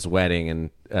and Pam's wedding, and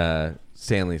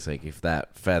Stanley's like, if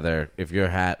your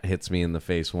hat hits me in the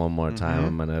face one more time,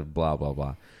 I'm gonna blah blah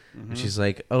blah. And she's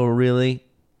like, oh really?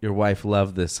 Your wife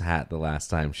loved this hat the last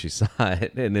time she saw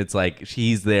it. And it's like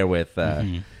she's there with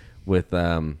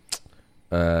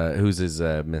who's his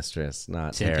mistress?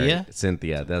 Not Cynthia? Harry.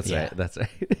 Cynthia. That's Yeah. right. That's right.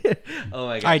 Oh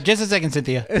my god. All right, just a second,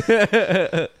 Cynthia.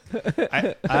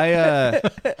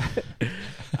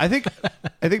 I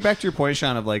think back to your point,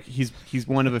 Sean, of like he's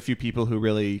one of a few people who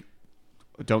really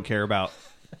don't care about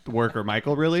the work or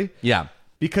Michael really. Yeah.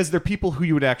 because they're people who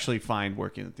you would actually find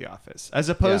working at the office, as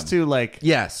opposed to like,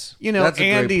 yes, you know, that's a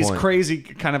great Andy's point. crazy,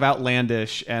 kind of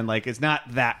outlandish, and like it's not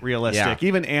that realistic. Yeah.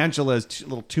 Even Angela's a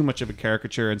little too much of a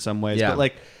caricature in some ways. Yeah. But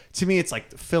like to me, it's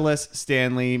like Phyllis,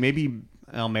 Stanley, maybe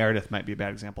Meredith might be a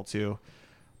bad example too.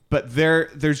 But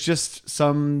there's just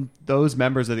those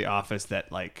members of the office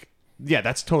that like. Yeah,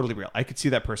 that's totally real. I could see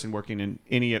that person working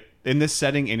in this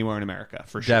setting anywhere in America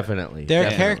for sure. Definitely. There are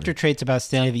definitely. character traits about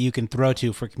Stanley that you can throw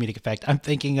to for comedic effect. I'm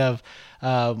thinking of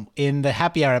in the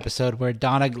Happy Hour episode where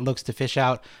Donna looks to fish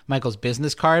out Michael's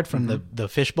business card from the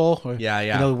fishbowl. Or, Yeah,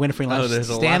 yeah. You know, Winfrey lunch.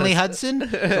 there's a Stanley lot of- Hudson.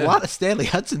 There's a lot of Stanley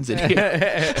Hudsons in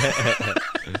here.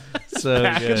 So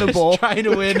Back in good. the bowl. Trying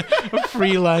to win a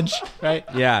free lunch, right?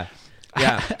 Yeah.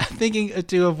 Yeah. I'm thinking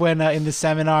too of when in the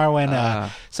seminar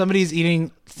when somebody's eating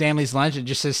Stanley's lunch, it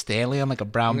just says Stanley on like a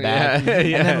brown bag, Yeah,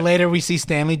 yeah. and then later we see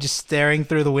Stanley just staring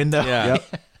through the window. Yeah.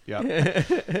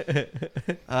 Yep.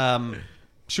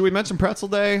 Should we mention Pretzel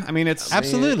Day? I mean, it's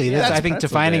Absolutely. Yeah, That's, it's I think, Pretzel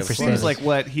defining Day, for of Stanley. seems like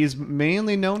what he's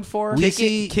mainly known for.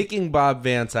 Kicking Bob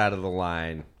Vance out of the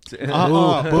line.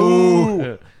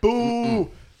 Boo! Boo!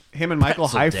 Him and Michael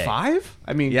Pretzel high Day. five?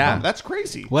 I mean, Yeah. that's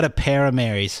crazy. What a pair of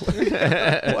Marys. What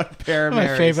a pair of My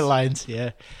Marys. favorite lines.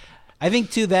 Yeah, I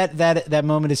think too that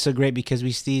moment is so great because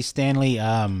we see Stanley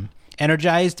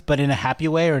energized, but in a happy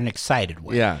way or an excited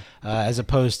way. Yeah. As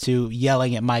opposed to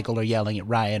yelling at Michael or yelling at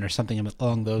Ryan or something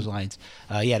along those lines.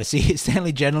 To see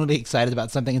Stanley genuinely excited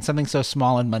about something and something so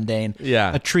small and mundane.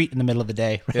 Yeah. A treat in the middle of the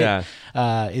day. Right?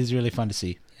 Yeah. Is really fun to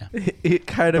see. Yeah. It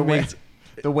kind of makes.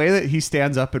 The way that he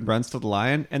stands up and runs to the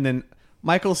lion, and then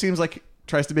Michael seems like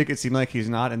tries to make it seem like he's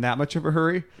not in that much of a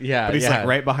hurry. Yeah, but he's yeah. like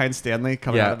right behind Stanley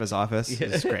coming Yeah. out of his office.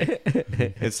 It's great.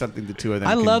 It's something the two of them.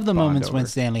 I can love the bond moments when over.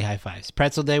 Stanley high fives.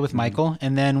 Pretzel Day with Michael,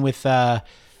 and then with I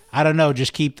don't know,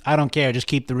 just keep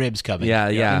the ribs coming. Yeah,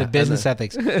 yeah. And the business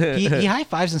ethics. He high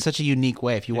fives in such a unique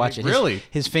way. If you watch it, really?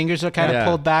 his fingers are kind Yeah, of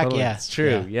pulled back. totally. Yeah, It's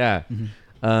true. Yeah.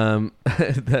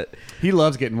 That He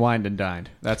loves getting wined and dined.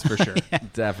 That's for sure.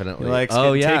 definitely. He likes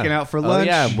getting taken out for lunch.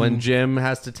 Oh, yeah, when Jim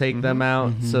has to take them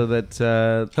out so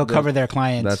that He'll cover their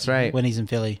clients. That's right. When he's in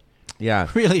Philly. Yeah.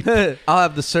 Really? I'll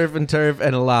have the surf and turf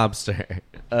and a lobster.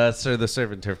 Sir, the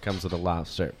surf and turf comes with a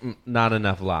lobster. Not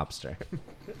enough lobster.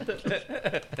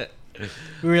 We're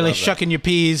really shucking your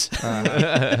peas.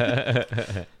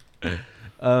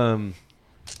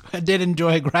 I did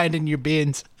enjoy grinding your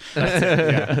beans.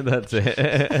 That's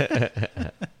it.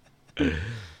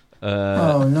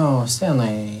 Oh no,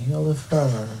 Stanley, you'll live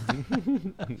forever.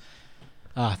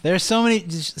 There's so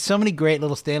many great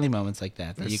little Stanley moments like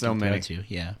that There's you so can many. throw to.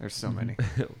 Yeah. There's so many.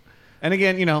 And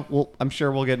again, I'm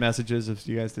sure we'll get messages if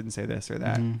you guys didn't say this or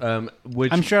that.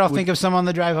 Which I'm sure I'll think of some on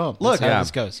the drive home. Look, That's how yeah.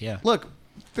 this goes. Yeah. Look,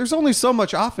 there's only so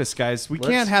much Office, guys. We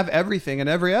can't have everything in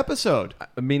every episode.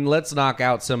 I mean, let's knock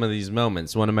out some of these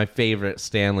moments. One of my favorite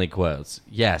Stanley quotes.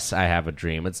 Yes, I have a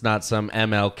dream. It's not some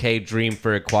MLK dream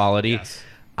for equality. Yes.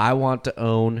 I want to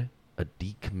own a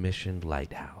decommissioned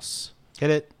lighthouse. Hit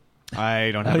it.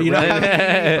 I don't have it you don't ready,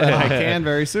 have but I can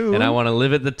very soon. And I want to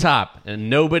live at the top, and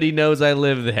nobody knows I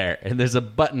live there. And there's a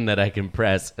button that I can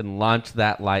press and launch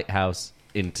that lighthouse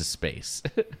into space.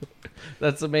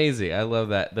 That's amazing. I love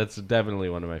that. That's definitely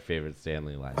one of my favorite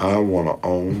Stanley lines. I want to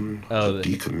own Oh, a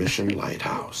decommissioned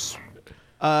lighthouse.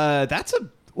 That's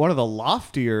one of the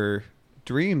loftier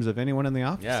dreams of anyone in the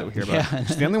office Yeah. that we hear about. Yeah.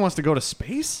 Stanley wants to go to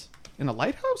space in a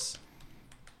lighthouse?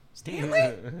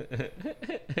 Stanley?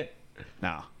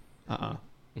 No. No,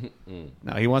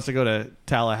 he wants to go to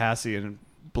Tallahassee and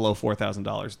blow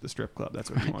 $4,000 at the strip club. That's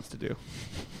what he wants to do.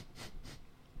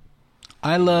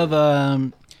 I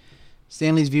love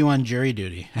Stanley's view on jury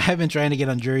duty. I've been trying to get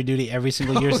on jury duty every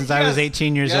single year since I was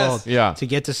 18 years old. Yeah. To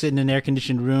get to sit in an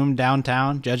air-conditioned room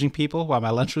downtown judging people while my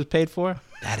lunch was paid for,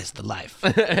 that is the life.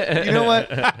 You know what?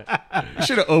 You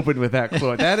should have opened with that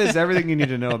quote. That is everything you need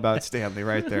to know about Stanley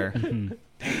right there.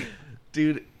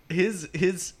 Dude,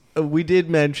 his we did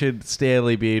mention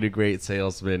Stanley being a great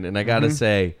salesman, and I gotta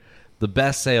say, the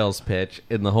best sales pitch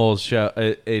in the whole show,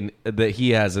 that he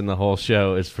has in the whole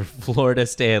show, is for Florida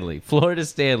Stanley. Florida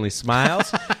Stanley smiles.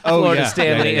 Florida yeah.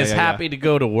 Stanley Yeah, is happy to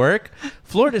go to work.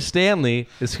 Florida Stanley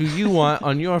is who you want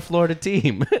on your Florida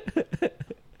team.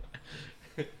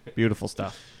 Beautiful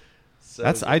stuff.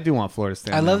 I do want Florida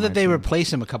Stanley. I love on that my they team.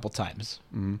 replace him a couple times.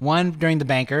 One during the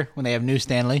banker when they have new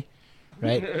Stanley,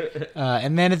 right?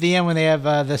 And then at the end when they have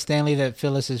the Stanley that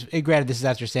Phyllis is. Granted, this is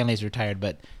after Stanley's retired,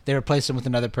 but they replace him with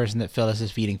another person that Phyllis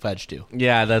is feeding fudge to.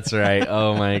 Yeah, that's right.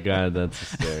 Oh my God, that's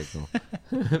hysterical.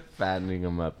 Fattening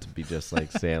him up to be just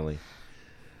like Stanley.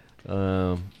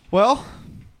 Well, what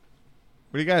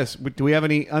do you guys? Do we have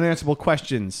any unanswerable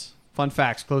questions? Fun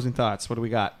facts, closing thoughts. What do we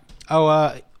got?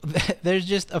 Oh, there's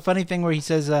just a funny thing where he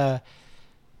says that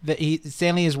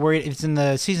Stanley is worried. It's in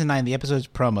the season 9, the episode's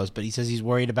promos, but he says he's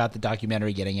worried about the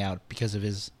documentary getting out because of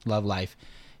his love life.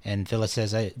 And Phyllis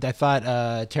says, I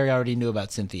thought Terry already knew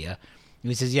about Cynthia. And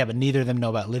he says, yeah, but neither of them know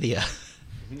about Lydia.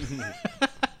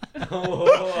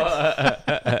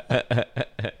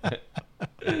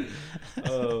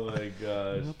 Oh my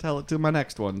gosh. I'll tell it to my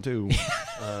next one too.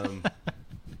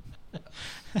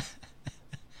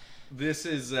 This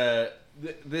is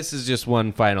just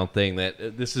one final thing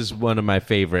that this is one of my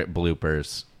favorite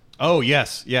bloopers. Oh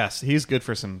yes, he's good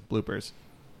for some bloopers.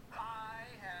 I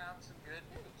have some good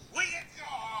news. We get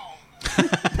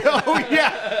to go home. Oh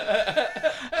yeah.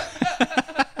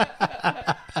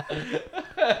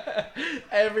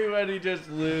 Everybody just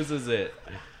loses it.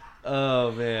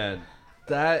 Oh man,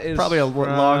 that is Probably a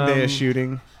long day of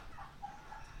shooting.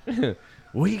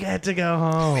 We get to go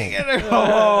home. We get to go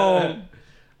home.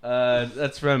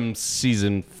 That's from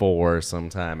season 4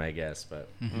 sometime, I guess. But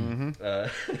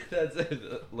that's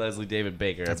Leslie David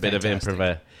Baker. That's a bit fantastic.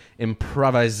 of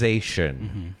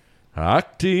improvisation.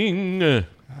 Acting.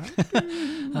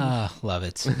 Love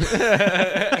it.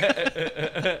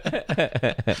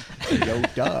 Yo,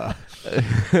 duh.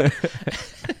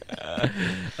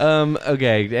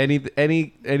 Okay.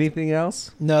 Anything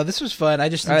else? No, this was fun. I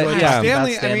just enjoyed yeah. talking about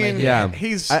Stanley, Stanley. I mean, Yeah,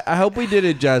 he's I hope we did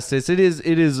it justice. It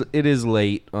is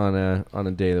late on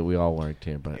a day that we all worked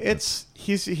here, but he's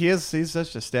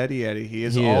such a steady Eddie. He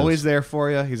is He always is. there for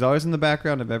you. He's always in the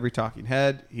background of every talking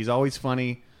head. He's always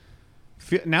funny.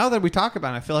 Now that we talk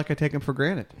about it, I feel like I take him for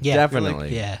granted. Yeah,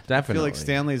 definitely, yeah. I definitely. feel like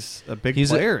Stanley's a big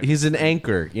He's player. he's an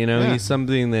anchor, you know. Yeah. He's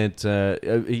something that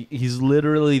he's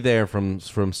literally there from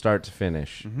start to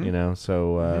finish, you know.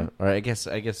 So, or I guess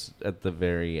at the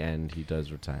very end he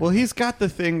does retire. Well, he's got the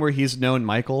thing where he's known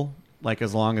Michael like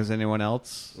as long as anyone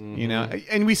else, you know,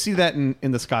 and we see that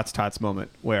in the Scott's Tots moment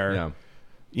where, Yeah.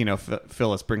 you know,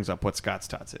 Phyllis brings up what Scott's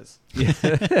Tots is.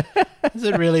 Has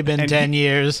it really been 10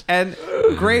 years? And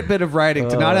great bit of writing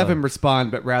to not have him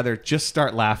respond, but rather just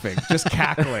start laughing, just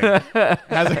cackling.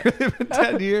 Has it really been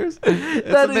 10 years? It's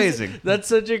amazing. That's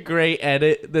such a great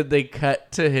edit that they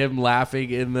cut to him laughing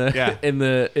in the in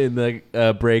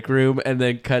the break room, and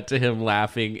then cut to him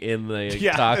laughing in the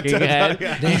talking head.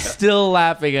 Yeah. He's still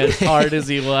laughing as hard as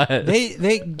he was.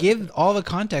 They give all the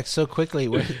context so quickly.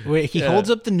 Where he holds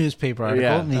up the newspaper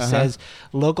article and he says,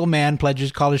 "Local man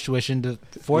pledges college tuition to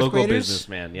fourth Local graders,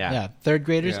 businessman, third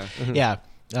graders, Yeah.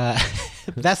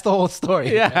 That's the whole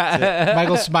story. Yeah.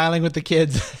 Michael's smiling with the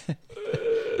kids.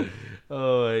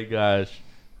 Oh my gosh,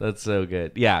 that's so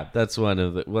good. Yeah, that's one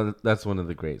of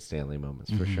the great Stanley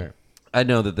moments for sure. I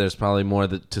know that there's probably more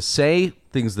to say,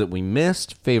 things that we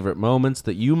missed, favorite moments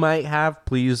that you might have.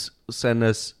 Please send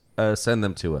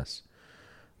them to us.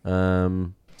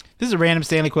 This is a random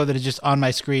Stanley quote that is just on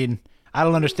my screen. I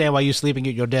don't understand why you sleeping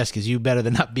at your desk is you better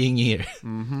than not being here.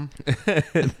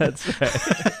 That's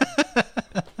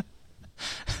right.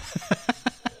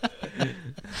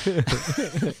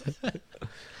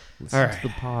 All right. The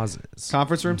pauses.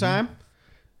 Conference room time?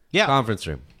 Yeah. Conference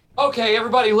room. Okay,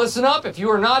 everybody listen up. If you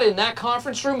are not in that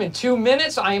conference room in 2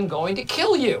 minutes, I am going to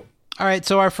kill you. All right,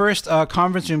 so our first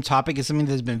conference room topic is something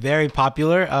that's been very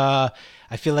popular.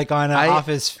 I feel like on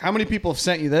Office, How many people have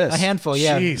sent you this? a handful,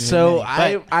 yeah. Jeez. So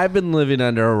But- I've been living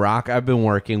under a rock. I've been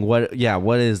working. What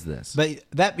is this? But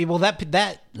that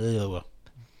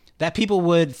people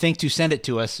would think to send it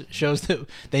to us shows that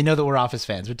they know that we're Office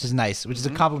fans, which is nice, which is a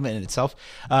compliment in itself.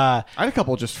 I had a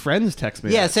couple just friends text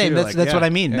me. Yeah, that, same. too. That's Like, what I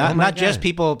mean. Yeah. Not just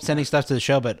people sending stuff to the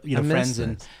show, but I miss friends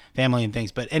and this. family and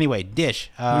things. But anyway,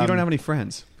 Dish. Well, you don't have any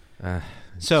friends.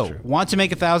 So, want to make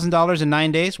 $1,000 in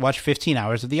 9 days? Watch 15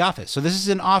 hours of The Office. So this is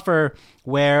an offer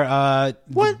where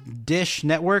Dish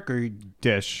Network or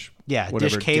Dish. yeah,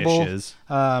 Whatever Dish Cable Dish is.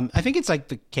 I think it's like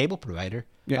the cable provider.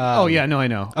 Yeah. I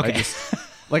know. okay. I just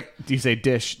like. Do you say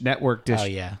Dish Network? Dish. Oh,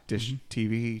 yeah. Dish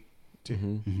TV.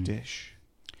 Dish.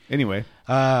 Anyway,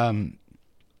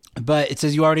 But it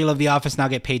says you already love The Office, now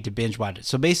get paid to binge watch it.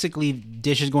 So basically,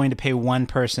 Dish is going to pay one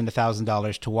person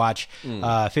 $1,000 to watch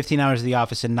 15 hours of The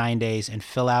Office in 9 days and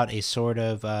fill out a sort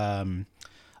of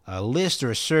a list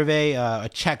or a survey, a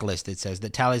checklist, it says,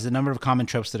 that tallies the number of common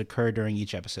tropes that occur during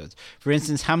each episode. For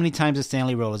instance, how many times does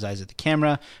Stanley roll his eyes at the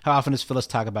camera? How often does Phyllis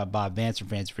talk about Bob Vance from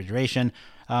Vance Refrigeration?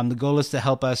 The goal is to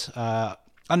help us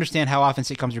understand how often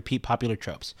sitcoms repeat popular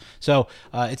tropes. So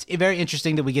it's very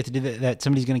interesting that we get to do that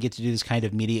somebody's going to get to do this kind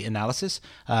of media analysis.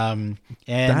 And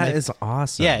That is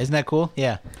awesome. Yeah, isn't that cool?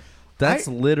 Yeah. That's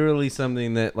literally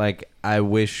something that I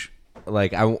wish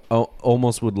I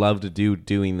almost would love to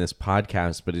doing this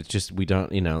podcast, but it's just we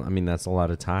don't. I mean, that's a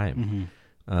lot of time.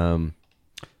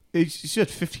 You said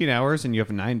 15 hours and you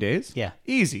have 9 days? Yeah.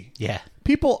 Easy. Yeah.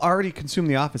 People already consume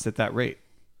The Office at that rate.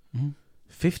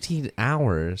 15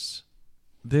 hours?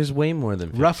 There's way more than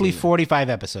 15. Roughly 45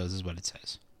 episodes is what it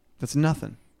says. That's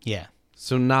nothing. Yeah.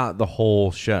 So not the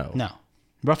whole show. No.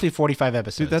 Roughly 45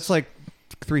 episodes. Dude, that's like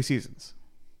 3 seasons.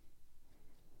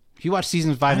 If you watch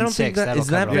seasons 5 and 6, that'll is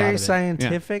that cover a lot very of it.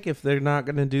 scientific if they're not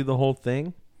going to do the whole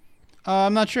thing?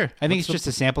 I'm not sure. I think it's just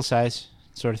a sample size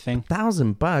sort of thing.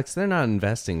 $1,000, they're not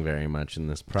investing very much in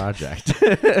this project.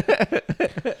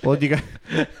 Well, do you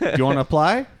want to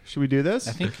apply? Should we do this?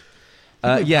 I think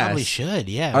Yes. probably should,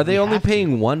 yeah. Are they We only have to.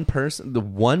 paying one person? The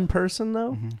one person,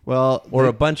 though? Well, Or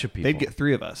a bunch of people? They'd get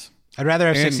 3 of us. I'd rather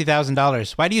have And-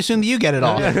 $60,000. Why do you assume that you get it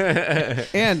all?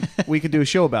 And we could do a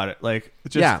show about it. Like,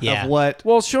 just Yeah. of what...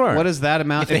 Well, sure. What is that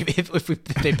amount? if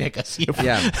they pick us. Yeah.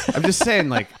 Yeah. I'm just saying,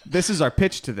 like, this is our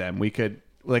pitch to them. We could...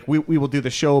 Like, we will do the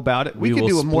show about it. We could will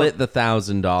do a more... split the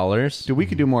 $1,000. We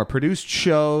could do more produced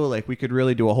show. Like, we could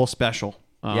really do a whole special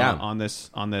Yeah. on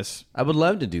this I would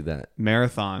love to do that.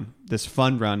 marathon, this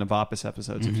fun run of Office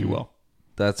episodes, if you will.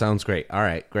 That sounds great. All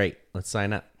right, great. Let's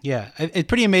sign up. Yeah. It's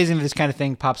pretty amazing that this kind of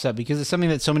thing pops up because it's something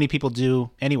that so many people do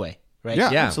anyway, right?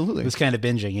 Yeah, Yeah. absolutely. This kind of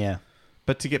binging, yeah.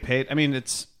 But to get paid, I mean,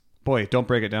 it's... Boy, don't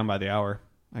break it down by the hour,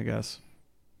 I guess.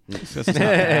 It's just not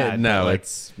bad, No, but, like,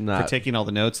 it's not. for taking all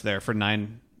the notes there for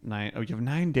 9. Oh, you have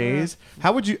 9 days.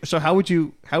 How would you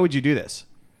do this?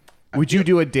 Would you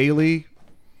do a daily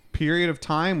period of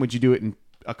time? Would you do it in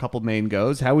a couple main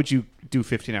goes? How would you do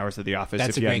 15 hours of The Office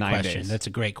That's if a you had great 9 question. days? That's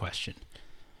a great question.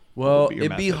 Well, be your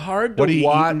it'd be method? hard What are to you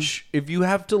watch if you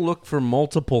have to look for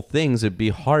multiple things. It'd be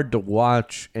hard to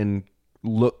watch and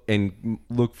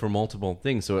look for multiple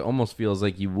things. So it almost feels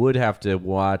like you would have to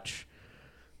watch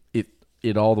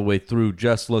it all the way through,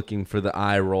 just looking for the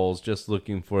eye rolls, just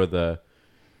looking for the,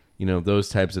 those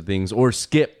types of things, or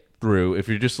skip through if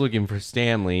you're just looking for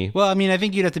Stanley. Well, I mean, I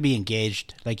think you'd have to be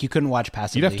engaged. Like, you couldn't watch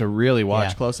passively. You'd have to really watch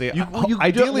Yeah. closely.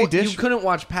 Ideally, you couldn't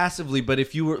watch passively, but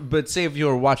say if you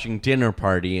were watching Dinner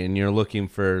Party and you're looking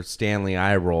for Stanley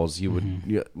eye rolls, you would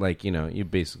you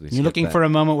basically. You're looking for a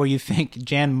moment where you think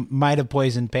Jan might have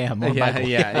poisoned Pam. Or Michael.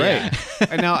 Right.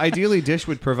 And now, ideally, Dish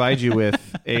would provide you with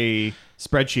a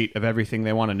spreadsheet of everything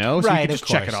they want to know, so Right, you could of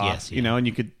just check it course, off, yes, yeah. and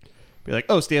you could be like,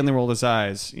 "Oh, Stanley rolled his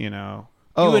eyes,"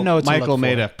 Oh, would know what to Michael look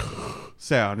made for. a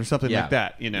sound or something Yeah. like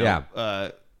that, Yeah.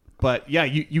 But yeah,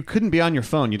 you couldn't be on your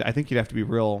phone. I think you'd have to be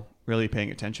really paying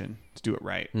attention to do it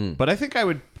right. But I think I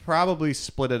would probably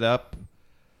split it up.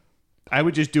 I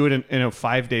would just do it in a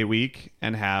 5-day week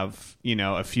and have,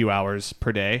 a few hours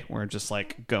per day where just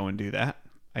like go and do that.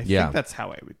 I think that's how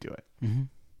I would do it. Mm-hmm.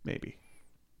 Maybe.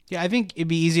 Yeah, I think it'd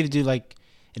be easy to do like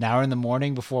an hour in the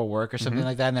morning before work or something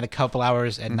like that, and then a couple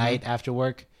hours at night after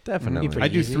work. Definitely. Pretty I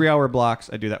do easy. 3-hour blocks.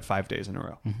 I do that 5 days in a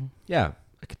row. Yeah,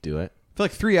 I could do it. I feel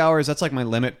like 3 hours, that's like my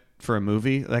limit for a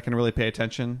movie that I can really pay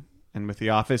attention. And with The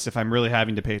Office, if I'm really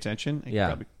having to pay attention, I can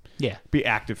probably Yeah. be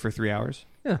active for 3 hours.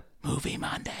 Yeah. Movie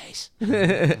Mondays.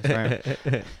 That's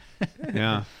right.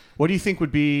 Yeah. What do you think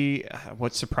would be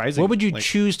what's surprising? What would you Like,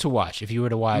 choose to watch if you were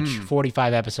to watch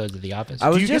 45 episodes of The Office? I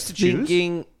was you get just to choose?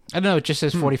 thinking. I don't know. It just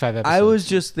says 45 episodes. I was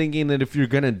just thinking that if you're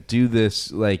gonna do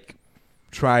this, like,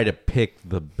 try to pick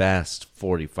the best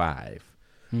 45.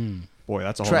 Boy,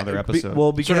 that's a whole other episode.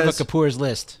 Well, because sort of a Kapoor's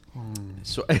list.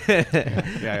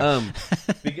 yeah.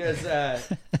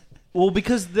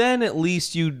 because then at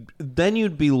least you'd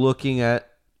be looking at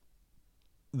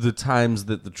the times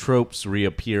that the tropes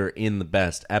reappear in the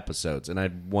best episodes, and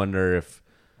I'd wonder if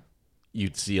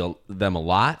you'd see them a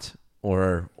lot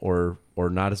or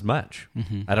not as much.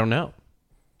 I don't know.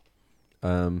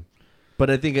 But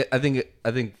I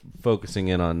think focusing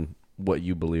in on what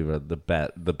you believe are the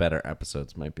better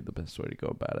episodes might be the best way to go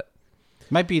about it.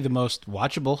 Might be the most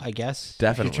watchable, I guess.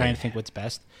 Definitely. If you're trying to think what's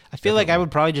best. I feel like I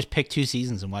would probably just pick 2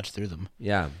 seasons and watch through them.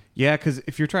 Yeah. Yeah, because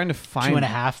if you're trying to find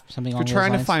 2.5, something if along you're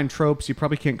trying those to lines. find tropes, you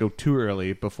probably can't go too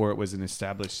early before it was an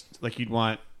established. Like you'd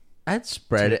want. I'd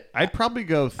spread it. I'd probably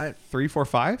go 3, 4,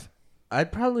 5.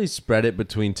 I'd probably spread it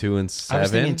between 2 and 7. I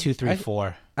was thinking 2, 3,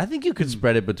 4. I think you could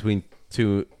spread it between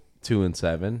 2 and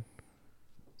 7.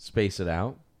 Space it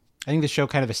out. I think the show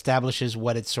kind of establishes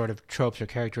what its sort of tropes or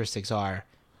characteristics are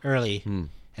early,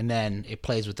 and then it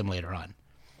plays with them later on.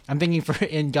 I'm thinking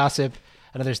in Gossip,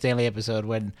 another Stanley episode,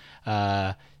 when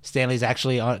Stanley's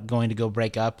actually going to go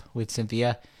break up with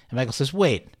Cynthia, and Michael says,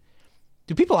 "Wait,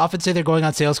 do people often say they're going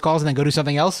on sales calls and then go do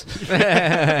something else?"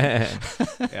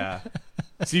 Yeah.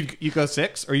 So you go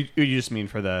 6, or you just mean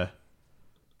for the?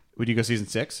 Would you go season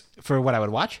 6? For what I would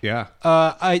watch? Yeah.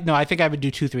 I think I would do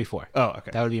 2, 3, 4. Oh,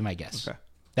 okay. That would be my guess. Okay.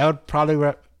 That would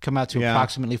probably come out to Yeah.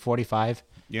 approximately 45.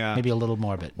 Yeah. Maybe a little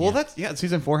more, but Well, yeah.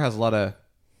 season 4 has a lot of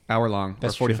hour-long or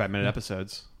That's true. 45-minute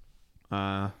episodes.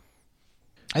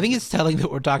 I think it's telling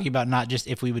that we're talking about not just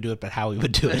if we would do it, but how we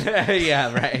would do it.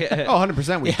 Yeah, right.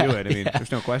 100% we do it. I mean,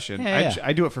 there's no question. Yeah.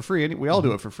 I do it for free. We all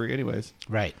do it for free anyways.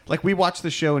 Right. Like, we watch the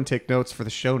show and take notes for the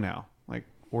show now. Like,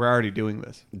 we're already doing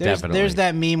this. There's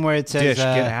that meme where it says, Dish,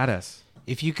 get at us.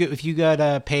 if you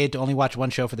got paid to only watch one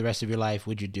show for the rest of your life,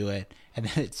 would you do it? And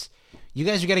then it's, you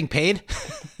guys are getting paid?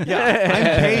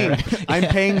 Yeah, I'm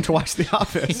paying to watch The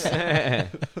Office.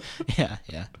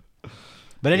 Yeah.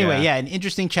 But anyway, Yeah. an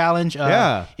interesting challenge.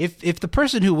 Yeah. If the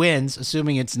person who wins,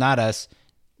 assuming it's not us,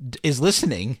 is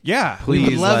listening, Yeah. we would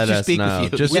Please love let to us speak know.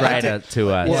 with you. Just Yeah. write it to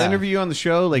us. We'll Yeah. interview you on the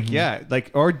show. Like,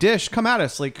 or Dish, come at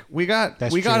us. Like, we got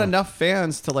That's we got true. enough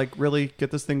fans to like really get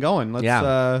this thing going. Let's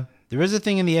Yeah. There is a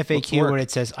thing in the Let's FAQ work. where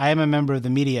it says, I am a member of the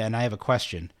media and I have a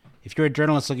question. If you're a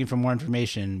journalist looking for more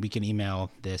information, we can email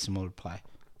this and we'll reply.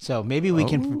 So maybe we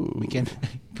can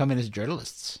come in as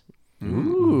journalists.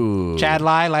 Ooh. Chad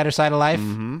Lie, lighter side of life.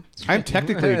 I'm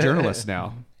technically a journalist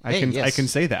now. I Hey, can yes. I can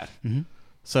say that.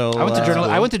 So I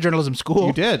went to journalism school.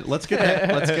 You did. Let's get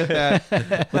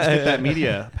that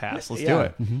media pass. Let's do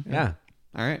it. Yeah.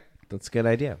 All right. That's a good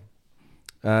idea.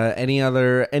 Any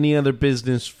other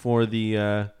business for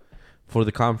the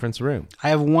conference room? I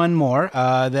have one more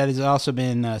that has also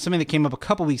been something that came up a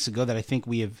couple weeks ago that I think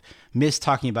we have missed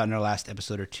talking about in our last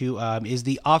episode or two, is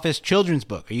the Office children's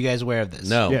book. Are you guys aware of this?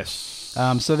 No. Yes.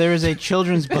 So there is a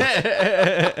children's book. Hey,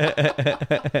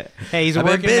 he's a I've been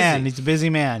working busy. man. He's a busy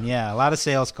man. Yeah, a lot of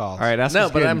sales calls. All right. Ask No,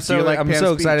 us but again. I'm Do you like I'm Pam's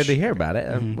so excited speech? to hear about it.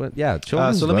 Yeah, So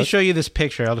children's let me book. show you this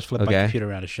picture. I'll just flip my Okay. computer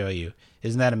around to show you.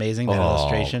 Isn't that amazing, that Oh,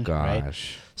 illustration? gosh. Right?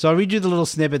 So I'll read you the little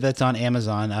snippet that's on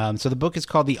Amazon. So the book is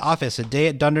called The Office, A Day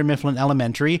at Dunder Mifflin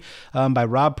Elementary by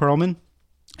Rob Perlman,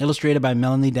 illustrated by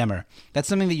Melanie Demmer. That's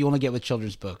something that you only get with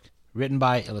children's book. Written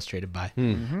by, illustrated by.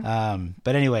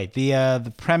 But anyway,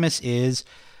 the premise is...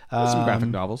 Some graphic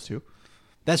novels too.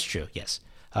 That's true, yes.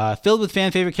 Filled with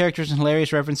fan-favorite characters and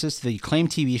hilarious references to the acclaimed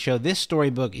TV show, this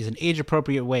storybook is an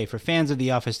age-appropriate way for fans of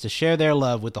The Office to share their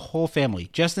love with the whole family,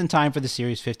 just in time for the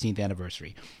series' 15th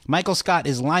anniversary. Michael Scott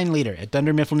is line leader at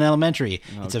Dunder Mifflin Elementary.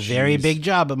 It's a very big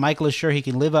job, but Michael is sure he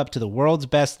can live up to the world's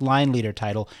best line leader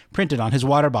title printed on his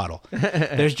water bottle.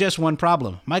 There's just one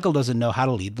problem. Michael doesn't know how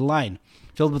to lead the line.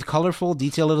 Filled with colorful,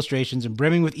 detailed illustrations and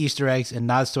brimming with Easter eggs and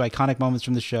nods to iconic moments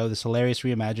from the show, this hilarious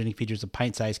reimagining features a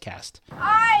pint-sized cast.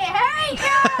 I hate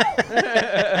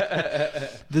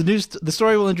you! The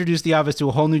story will introduce The Office to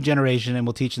a whole new generation and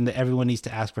will teach them that everyone needs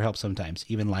to ask for help sometimes,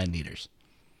 even line leaders.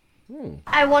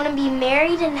 I want to be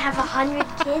married and have 100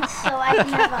 kids so I can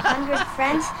have 100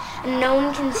 friends and no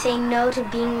one can say no to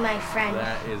being my friend.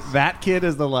 That kid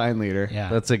is the line leader. Yeah.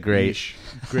 That's a great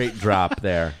drop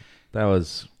there. That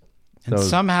was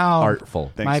somehow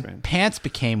artful. my Thanks, man. pants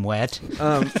became wet.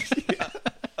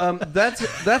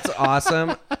 That's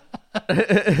awesome.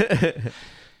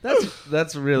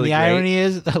 That's really The great. irony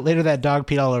is that later that dog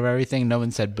peed all over everything. No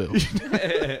one said boo.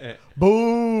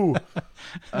 Boo!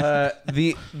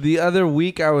 The other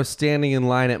week I was standing in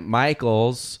line at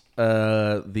Michael's,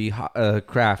 the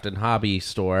craft and hobby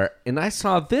store, and I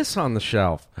saw this on the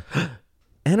shelf.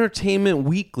 Entertainment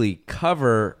Weekly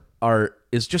cover art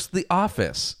is just The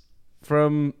Office.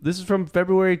 This is from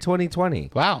February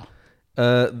 2020. Wow.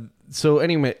 So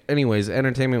anyways,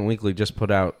 Entertainment Weekly just put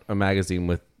out a magazine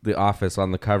with The Office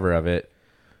on the cover of it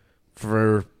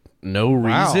for no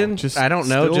Wow. reason. Just I don't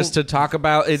know, still- just to talk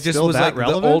about it. Just still was that like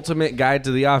relevant? the ultimate guide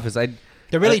to The Office.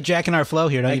 They're really jacking our flow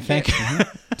here, don't you think?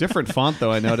 Different font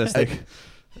though. I noticed. They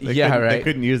Yeah, couldn't- right. They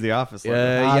couldn't use the Office. Logo.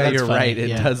 yeah, that's you're funny, right. It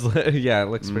yeah. does. Yeah, it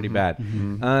looks pretty bad.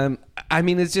 I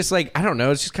mean, it's just like I don't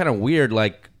know. It's just kind of weird.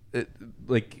 Like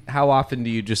how often do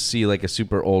you just see like a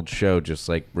super old show just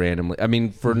like randomly? I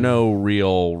mean, for no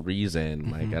real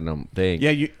reason. Like I don't think.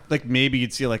 Yeah, maybe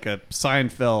you'd see like a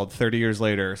Seinfeld 30 years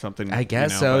later or something. I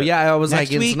guess you know, so. but- Yeah, I was Next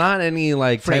like, it's week, not any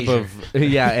like type Frasier. of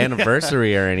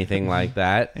anniversary or anything like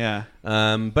that. Yeah.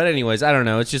 But anyways, I don't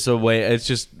know. It's just a way. It's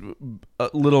just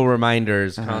little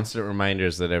reminders, constant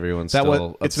reminders that everyone's That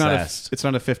still what? It's not obsessed. it's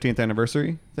not a 15th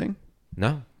anniversary thing.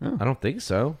 No, Oh. I don't think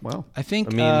so. Wow. I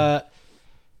think I mean-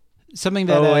 something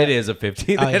that... Oh, it is a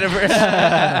 15th Oh, yeah. anniversary.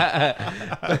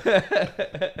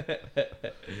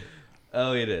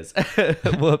 Oh, it is.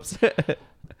 Whoops.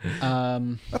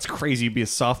 That's crazy. You'd be a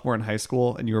sophomore in high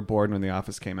school and you were born when The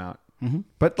Office came out.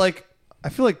 But like, I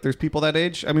feel like there's people that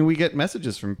age. I mean, we get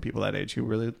messages from people that age who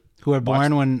really who were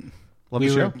born when love we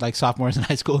the were show. like sophomores in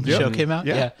high school and the Yeah. show came out.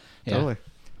 Yeah. Yeah. Totally.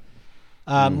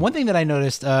 One thing that I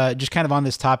noticed, just kind of on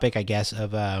this topic, I guess,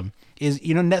 of is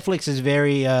Netflix is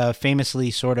very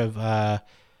famously sort of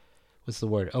was what's the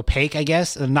word? Opaque, I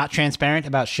guess, not transparent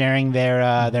about sharing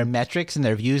their metrics and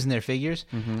their views and their figures.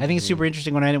 I think it's super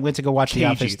interesting. When I went to go watch The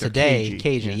Office today,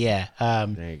 cagey, yeah.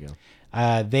 There you go.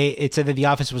 It said that The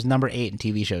Office was number 8 in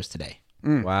TV shows today.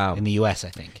 Wow. In the U.S., I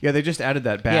think. Yeah, they just added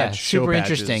that badge. Yeah, show super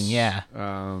badges. interesting, yeah.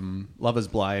 Love is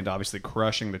Blind, obviously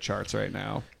crushing the charts right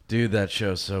now. Dude, that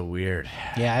show's so weird.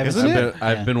 Yeah,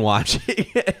 I've been watching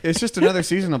it. It's just another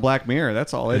season of Black Mirror.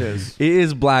 That's all it is. It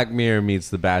is Black Mirror meets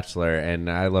The Bachelor, and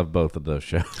I love both of those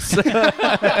shows.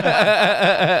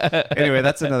 Anyway,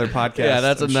 that's another podcast. Yeah,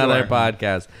 that's another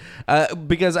podcast.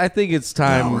 Because I think it's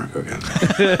time. Now we're cooking.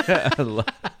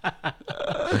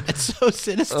 It's so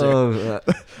sinister.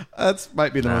 That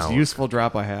might be the most useful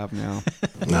drop I have now.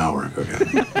 Now we're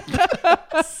cooking.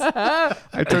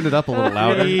 I turned it up a little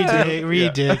louder.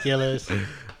 Ridiculous.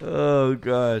 Oh,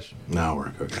 gosh. Now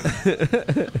we're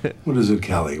cooking. What is it,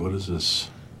 Callie? What is this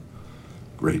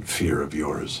great fear of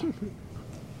yours?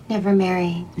 Never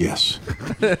marrying. Yes.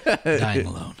 Dying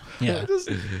alone. Yeah.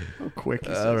 Quick.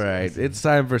 All right. It's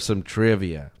time for some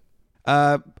trivia.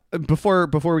 Before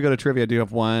we go to trivia, I do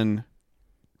have one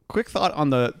quick thought on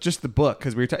the book,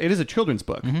 because it is a children's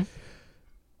book.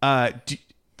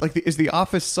 Is The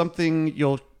Office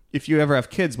something if you ever have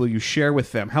kids, will you share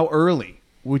with them? How early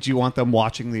would you want them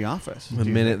watching The Office? The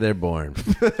minute they're born.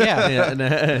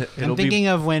 Yeah. I'm thinking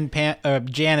of when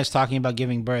Jan is talking about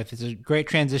giving birth. It's a great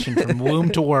transition from womb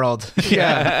to world.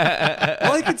 Yeah.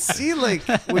 Well, I could see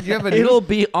when you have it'll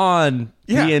be on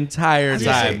the entire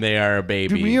time they are a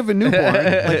baby. Dude, when you have a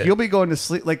newborn, you'll be going to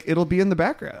sleep. It'll be in the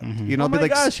background. Oh my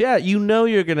gosh, yeah. You know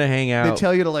you're going to hang out. They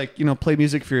tell you to play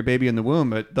music for your baby in the womb,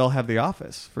 but they'll have The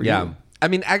Office for you. I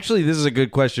mean, actually, this is a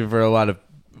good question for a lot of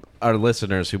our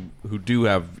listeners who do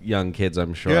have young kids,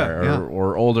 I'm sure,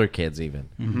 or older kids even.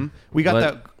 Mm-hmm. We got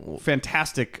that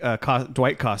fantastic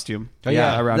Dwight costume.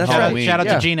 Around that's Halloween. Right. Shout out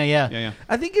to Gina. Yeah.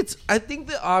 I think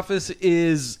The Office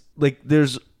is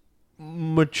there's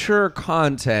mature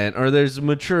content or there's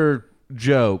mature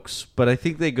jokes, but I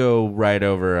think they go right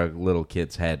over a little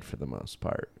kid's head for the most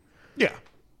part. Yeah.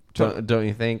 Don't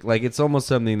you think? It's almost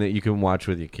something that you can watch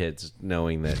with your kids,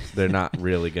 knowing that they're not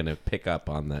really going to pick up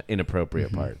on the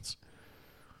inappropriate parts.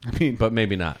 I mean, but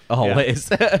maybe not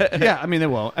always. Yeah, I mean they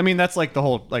will. I mean that's the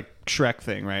whole Shrek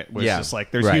thing, right? Where it's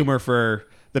just there's humor for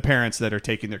the parents that are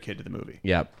taking their kid to the movie.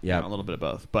 Yep. A little bit of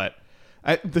both, but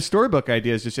the storybook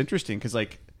idea is just interesting because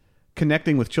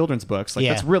connecting with children's books,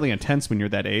 that's really intense when you're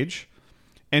that age.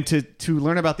 And to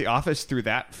learn about The Office through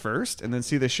that first and then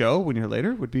see the show when you're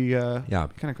later would be kind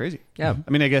of crazy. Yeah. I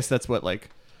mean, I guess that's what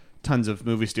tons of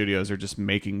movie studios are just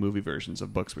making movie versions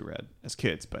of books we read as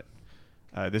kids. But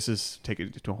this is taking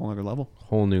it to a whole other level.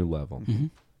 Whole new level. Mm-hmm.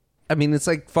 I mean, it's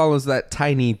follows that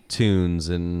Tiny Toons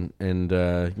and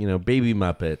Baby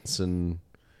Muppets and...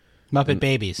 Muppet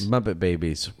Babies. Is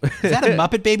that a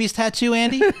Muppet Babies tattoo,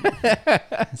 Andy?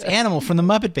 It's Animal from the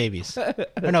Muppet Babies.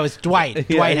 Or no, it's Dwight.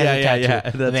 Dwight has a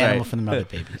tattoo of Animal from the Muppet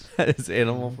Babies. It's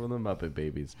Animal from the Muppet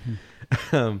Babies.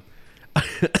 Oh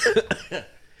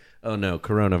no,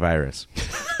 coronavirus.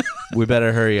 We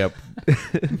better hurry up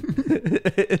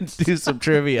and do some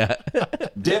trivia.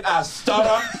 Did I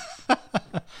stutter?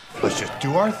 Let's just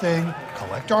do our thing,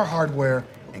 collect our hardware,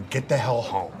 and get the hell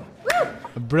home.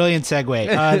 A brilliant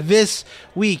segue. This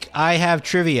week I have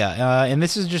trivia, and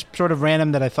this is just sort of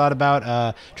random that I thought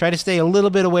about. Try to stay a little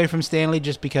bit away from Stanley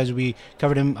just because we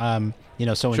covered him,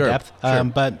 so in depth.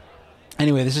 But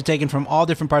anyway, this is taken from all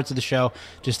different parts of the show,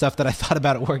 just stuff that I thought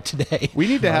about at work today. We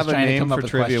need to have a name for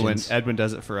trivia when Edwin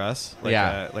does it for us.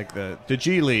 Like the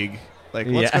G League. Let's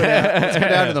go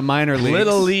down to the minor leagues.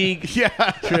 Little League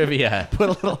trivia.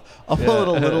 I'll put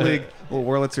a little League, little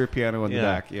Wurlitzer piano in the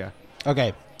back. Yeah.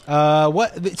 Okay.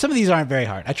 Some of these aren't very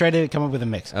hard. I tried to come up with a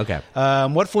mix. Okay.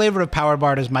 What flavor of Power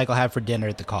Bar does Michael have for dinner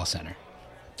at the call center?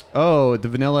 Oh, the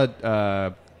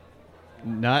vanilla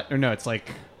nut, or no? It's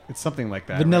something like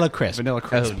that. Vanilla Crisp. Vanilla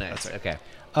Crisp. Oh, nice. Okay.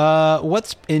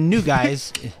 What's in New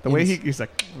Guys? The way he's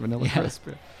like Vanilla Crisp.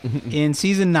 In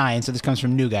season 9, so this comes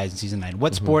from New Guys in season 9.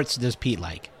 What sports does Pete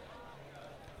like?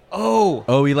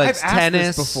 Oh, he likes I've tennis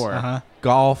asked this before.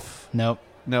 Golf. Nope.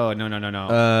 No.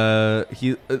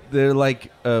 They're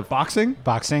like boxing,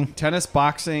 tennis,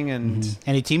 boxing, and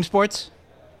any team sports.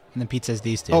 And then Pete says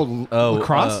these two.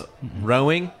 Lacrosse,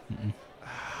 rowing,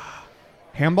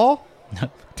 handball.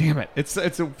 Damn it! It's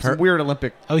some weird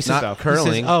Olympic. Oh, he says stuff.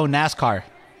 Curling. He says, NASCAR.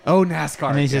 Oh, NASCAR.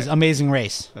 And then he says Amazing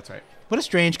Race. That's right. What a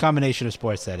strange combination of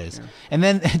sports that is. Yeah. And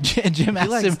then Jim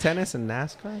asked him tennis and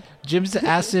NASCAR. Jim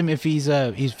asked him if he's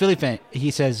Philly fan. He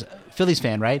says Phillies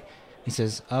fan, right? He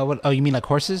says, "What? Oh, you mean like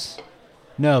horses?"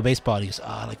 No, baseball. He goes, "Oh,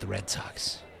 I like the Red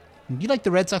Sox." You like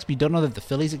the Red Sox, but you don't know that the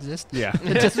Phillies exist? Yeah,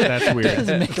 that's weird. It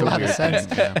doesn't make a lot of sense.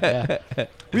 Yeah.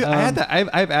 I had that.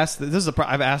 I've asked.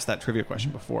 I've asked that trivia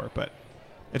question before, but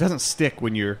it doesn't stick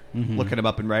when you're looking them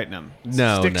up and writing them. It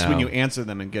sticks when you answer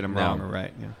them and get them wrong or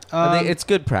right. Yeah. I think it's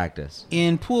good practice.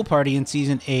 In Pool Party in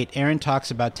season 8, Erin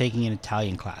talks about taking an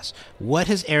Italian class. What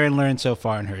has Erin learned so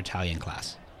far in her Italian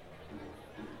class?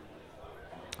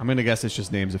 I'm gonna guess it's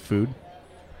just names of food.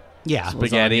 Yeah,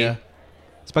 Spaghetti.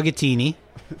 Spaghettini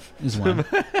is one.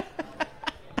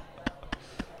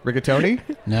 Rigatoni?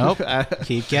 Nope.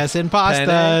 Keep guessing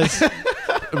pastas.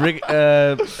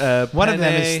 One of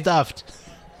them is stuffed.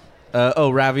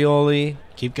 Ravioli.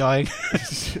 Keep going.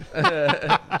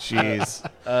 Jeez.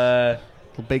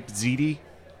 Baked ziti.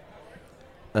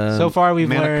 So far we've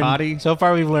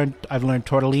manicotti. learned. I've learned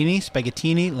tortellini,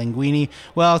 spaghettini, linguine.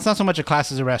 Well, it's not so much a class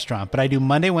as a restaurant, but I do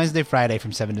Monday, Wednesday, Friday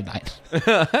from 7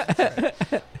 to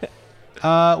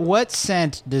 9. What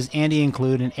scent does Andy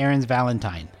include in Erin's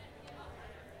Valentine?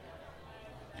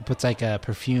 He puts like a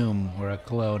perfume or a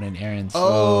cologne in Erin's. I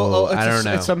don't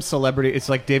know. It's some celebrity. It's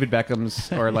like David Beckham's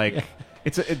or like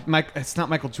it's not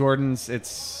Michael Jordan's. It's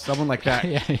someone like that.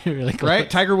 Yeah, you're really close. Right?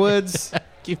 Tiger Woods.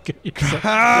 Keep going.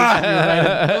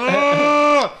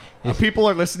 People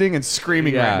are listening and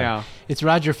screaming right now. It's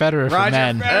Roger Federer for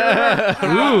men.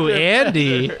 Federer. Ooh,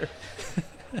 Andy.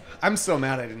 I'm so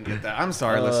mad I didn't get that. I'm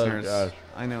sorry, listeners. God.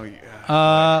 I know you.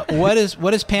 What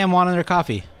does Pam want in her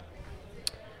coffee?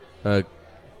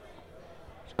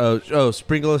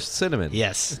 Sprinkle of cinnamon.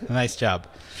 Yes, nice job.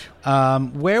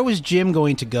 Where was Jim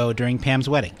going to go during Pam's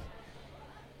wedding?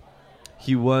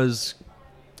 He was...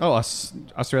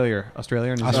 Australia.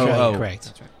 Australia, correct.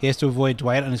 That's right. He has to avoid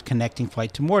Dwight on his connecting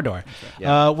flight to Mordor. Right.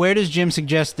 Yeah. Where does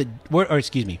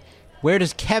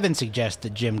Kevin suggest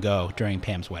that Jim go during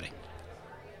Pam's wedding?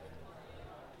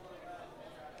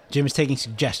 Jim is taking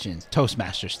suggestions,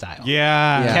 Toastmaster style.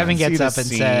 Yeah. Kevin gets up and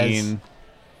says,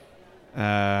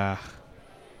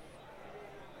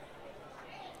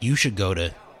 you should go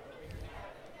to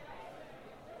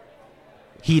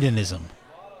hedonism.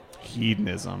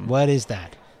 Hedonism. What is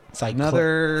that? It's like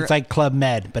it's like Club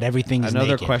Med, but everything's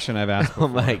another naked. question I've asked before.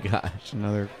 Oh my gosh.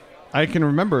 I can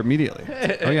remember immediately.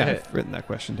 Oh yeah, I've written that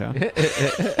question down.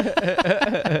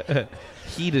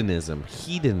 Hedonism.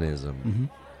 Mm-hmm.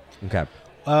 Okay.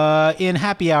 In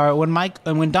Happy Hour,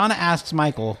 when Donna asks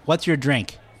Michael, "What's your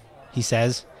drink?" he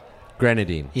says,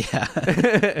 "Grenadine." Yeah.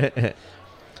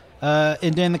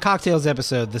 And in the cocktails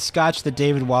episode, the scotch that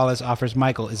David Wallace offers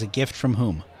Michael is a gift from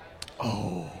whom?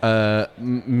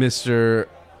 Mr.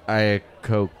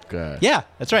 Iacocca. Yeah,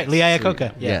 that's right. Lee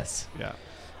Iacocca. Yes. Yeah.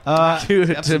 To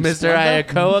Mr.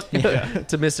 Iacocca,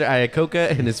 to Mr.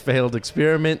 Iacocca and his failed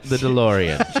experiment, the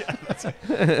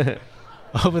DeLorean.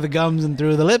 Over the gums and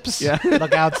through the lips. Yeah.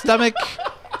 Look out, stomach.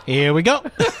 Here we go.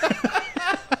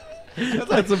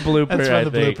 That's a blooper. That's from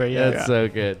the blooper. Yeah, that's so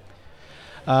good.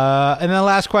 And then the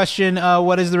last question: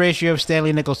 what is the ratio of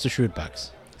Stanley Nichols to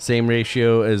Shrewdbucks? Same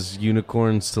ratio as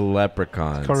unicorns to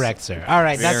leprechauns. Correct, sir. All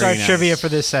right, that's our trivia for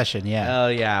this session. Yeah. Oh,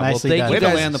 yeah. Nicely done. Way to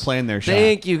land the plane there, Sean.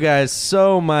 Thank you guys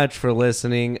so much for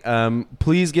listening.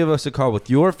 Please give us a call with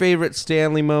your favorite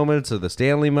Stanley moments or the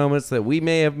Stanley moments that we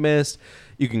may have missed.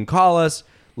 You can call us,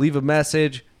 leave a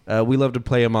message. We love to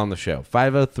play them on the show.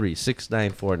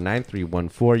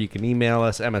 503-694-9314. You can email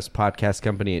us,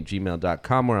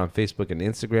 mspodcastcompany@gmail.com. We're on Facebook and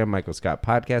Instagram, Michael Scott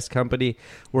Podcast Company.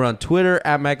 We're on Twitter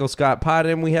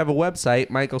 @MichaelScottPod, and we have a website,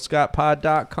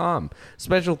 michaelscottpod.com.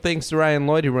 Special thanks to Ryan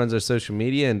Lloyd, who runs our social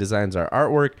media and designs our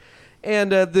artwork.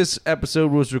 And this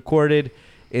episode was recorded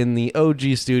in the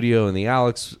OG studio in the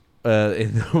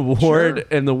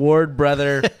in the Ward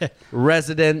brother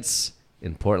residence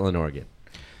in Portland, Oregon.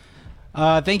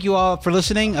 Thank you all for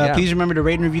listening. Please remember to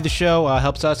rate and review the show.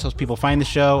 Helps us, helps people find the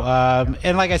show.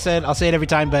 And like I said, I'll say it every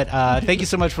time, but thank you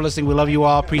so much for listening. We love you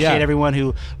all. Appreciate everyone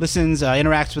who listens,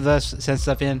 interacts with us, sends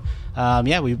stuff in.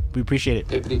 We appreciate it.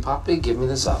 Pippity Poppy, give me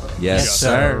the solid. Yes,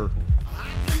 sir.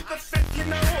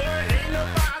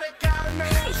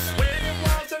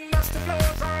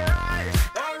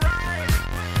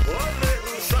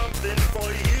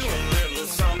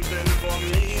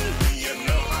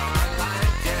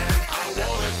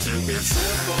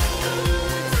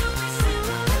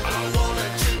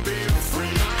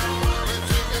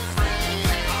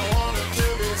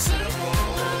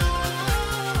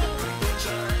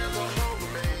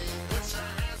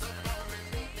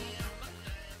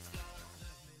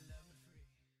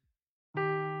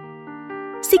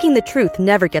 Seeking the truth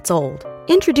never gets old.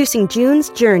 Introducing June's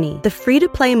Journey, the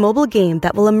free-to-play mobile game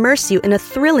that will immerse you in a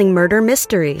thrilling murder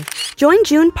mystery. Join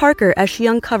June Parker as she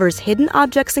uncovers hidden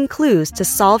objects and clues to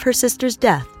solve her sister's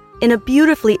death. in a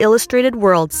beautifully illustrated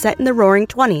world set in the Roaring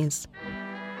 '20s.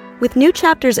 With new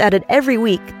chapters added every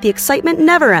week, the excitement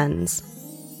never ends.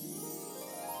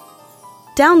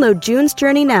 Download June's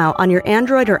Journey now on your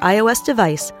Android or iOS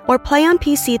device, or play on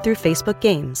PC through Facebook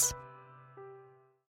Games.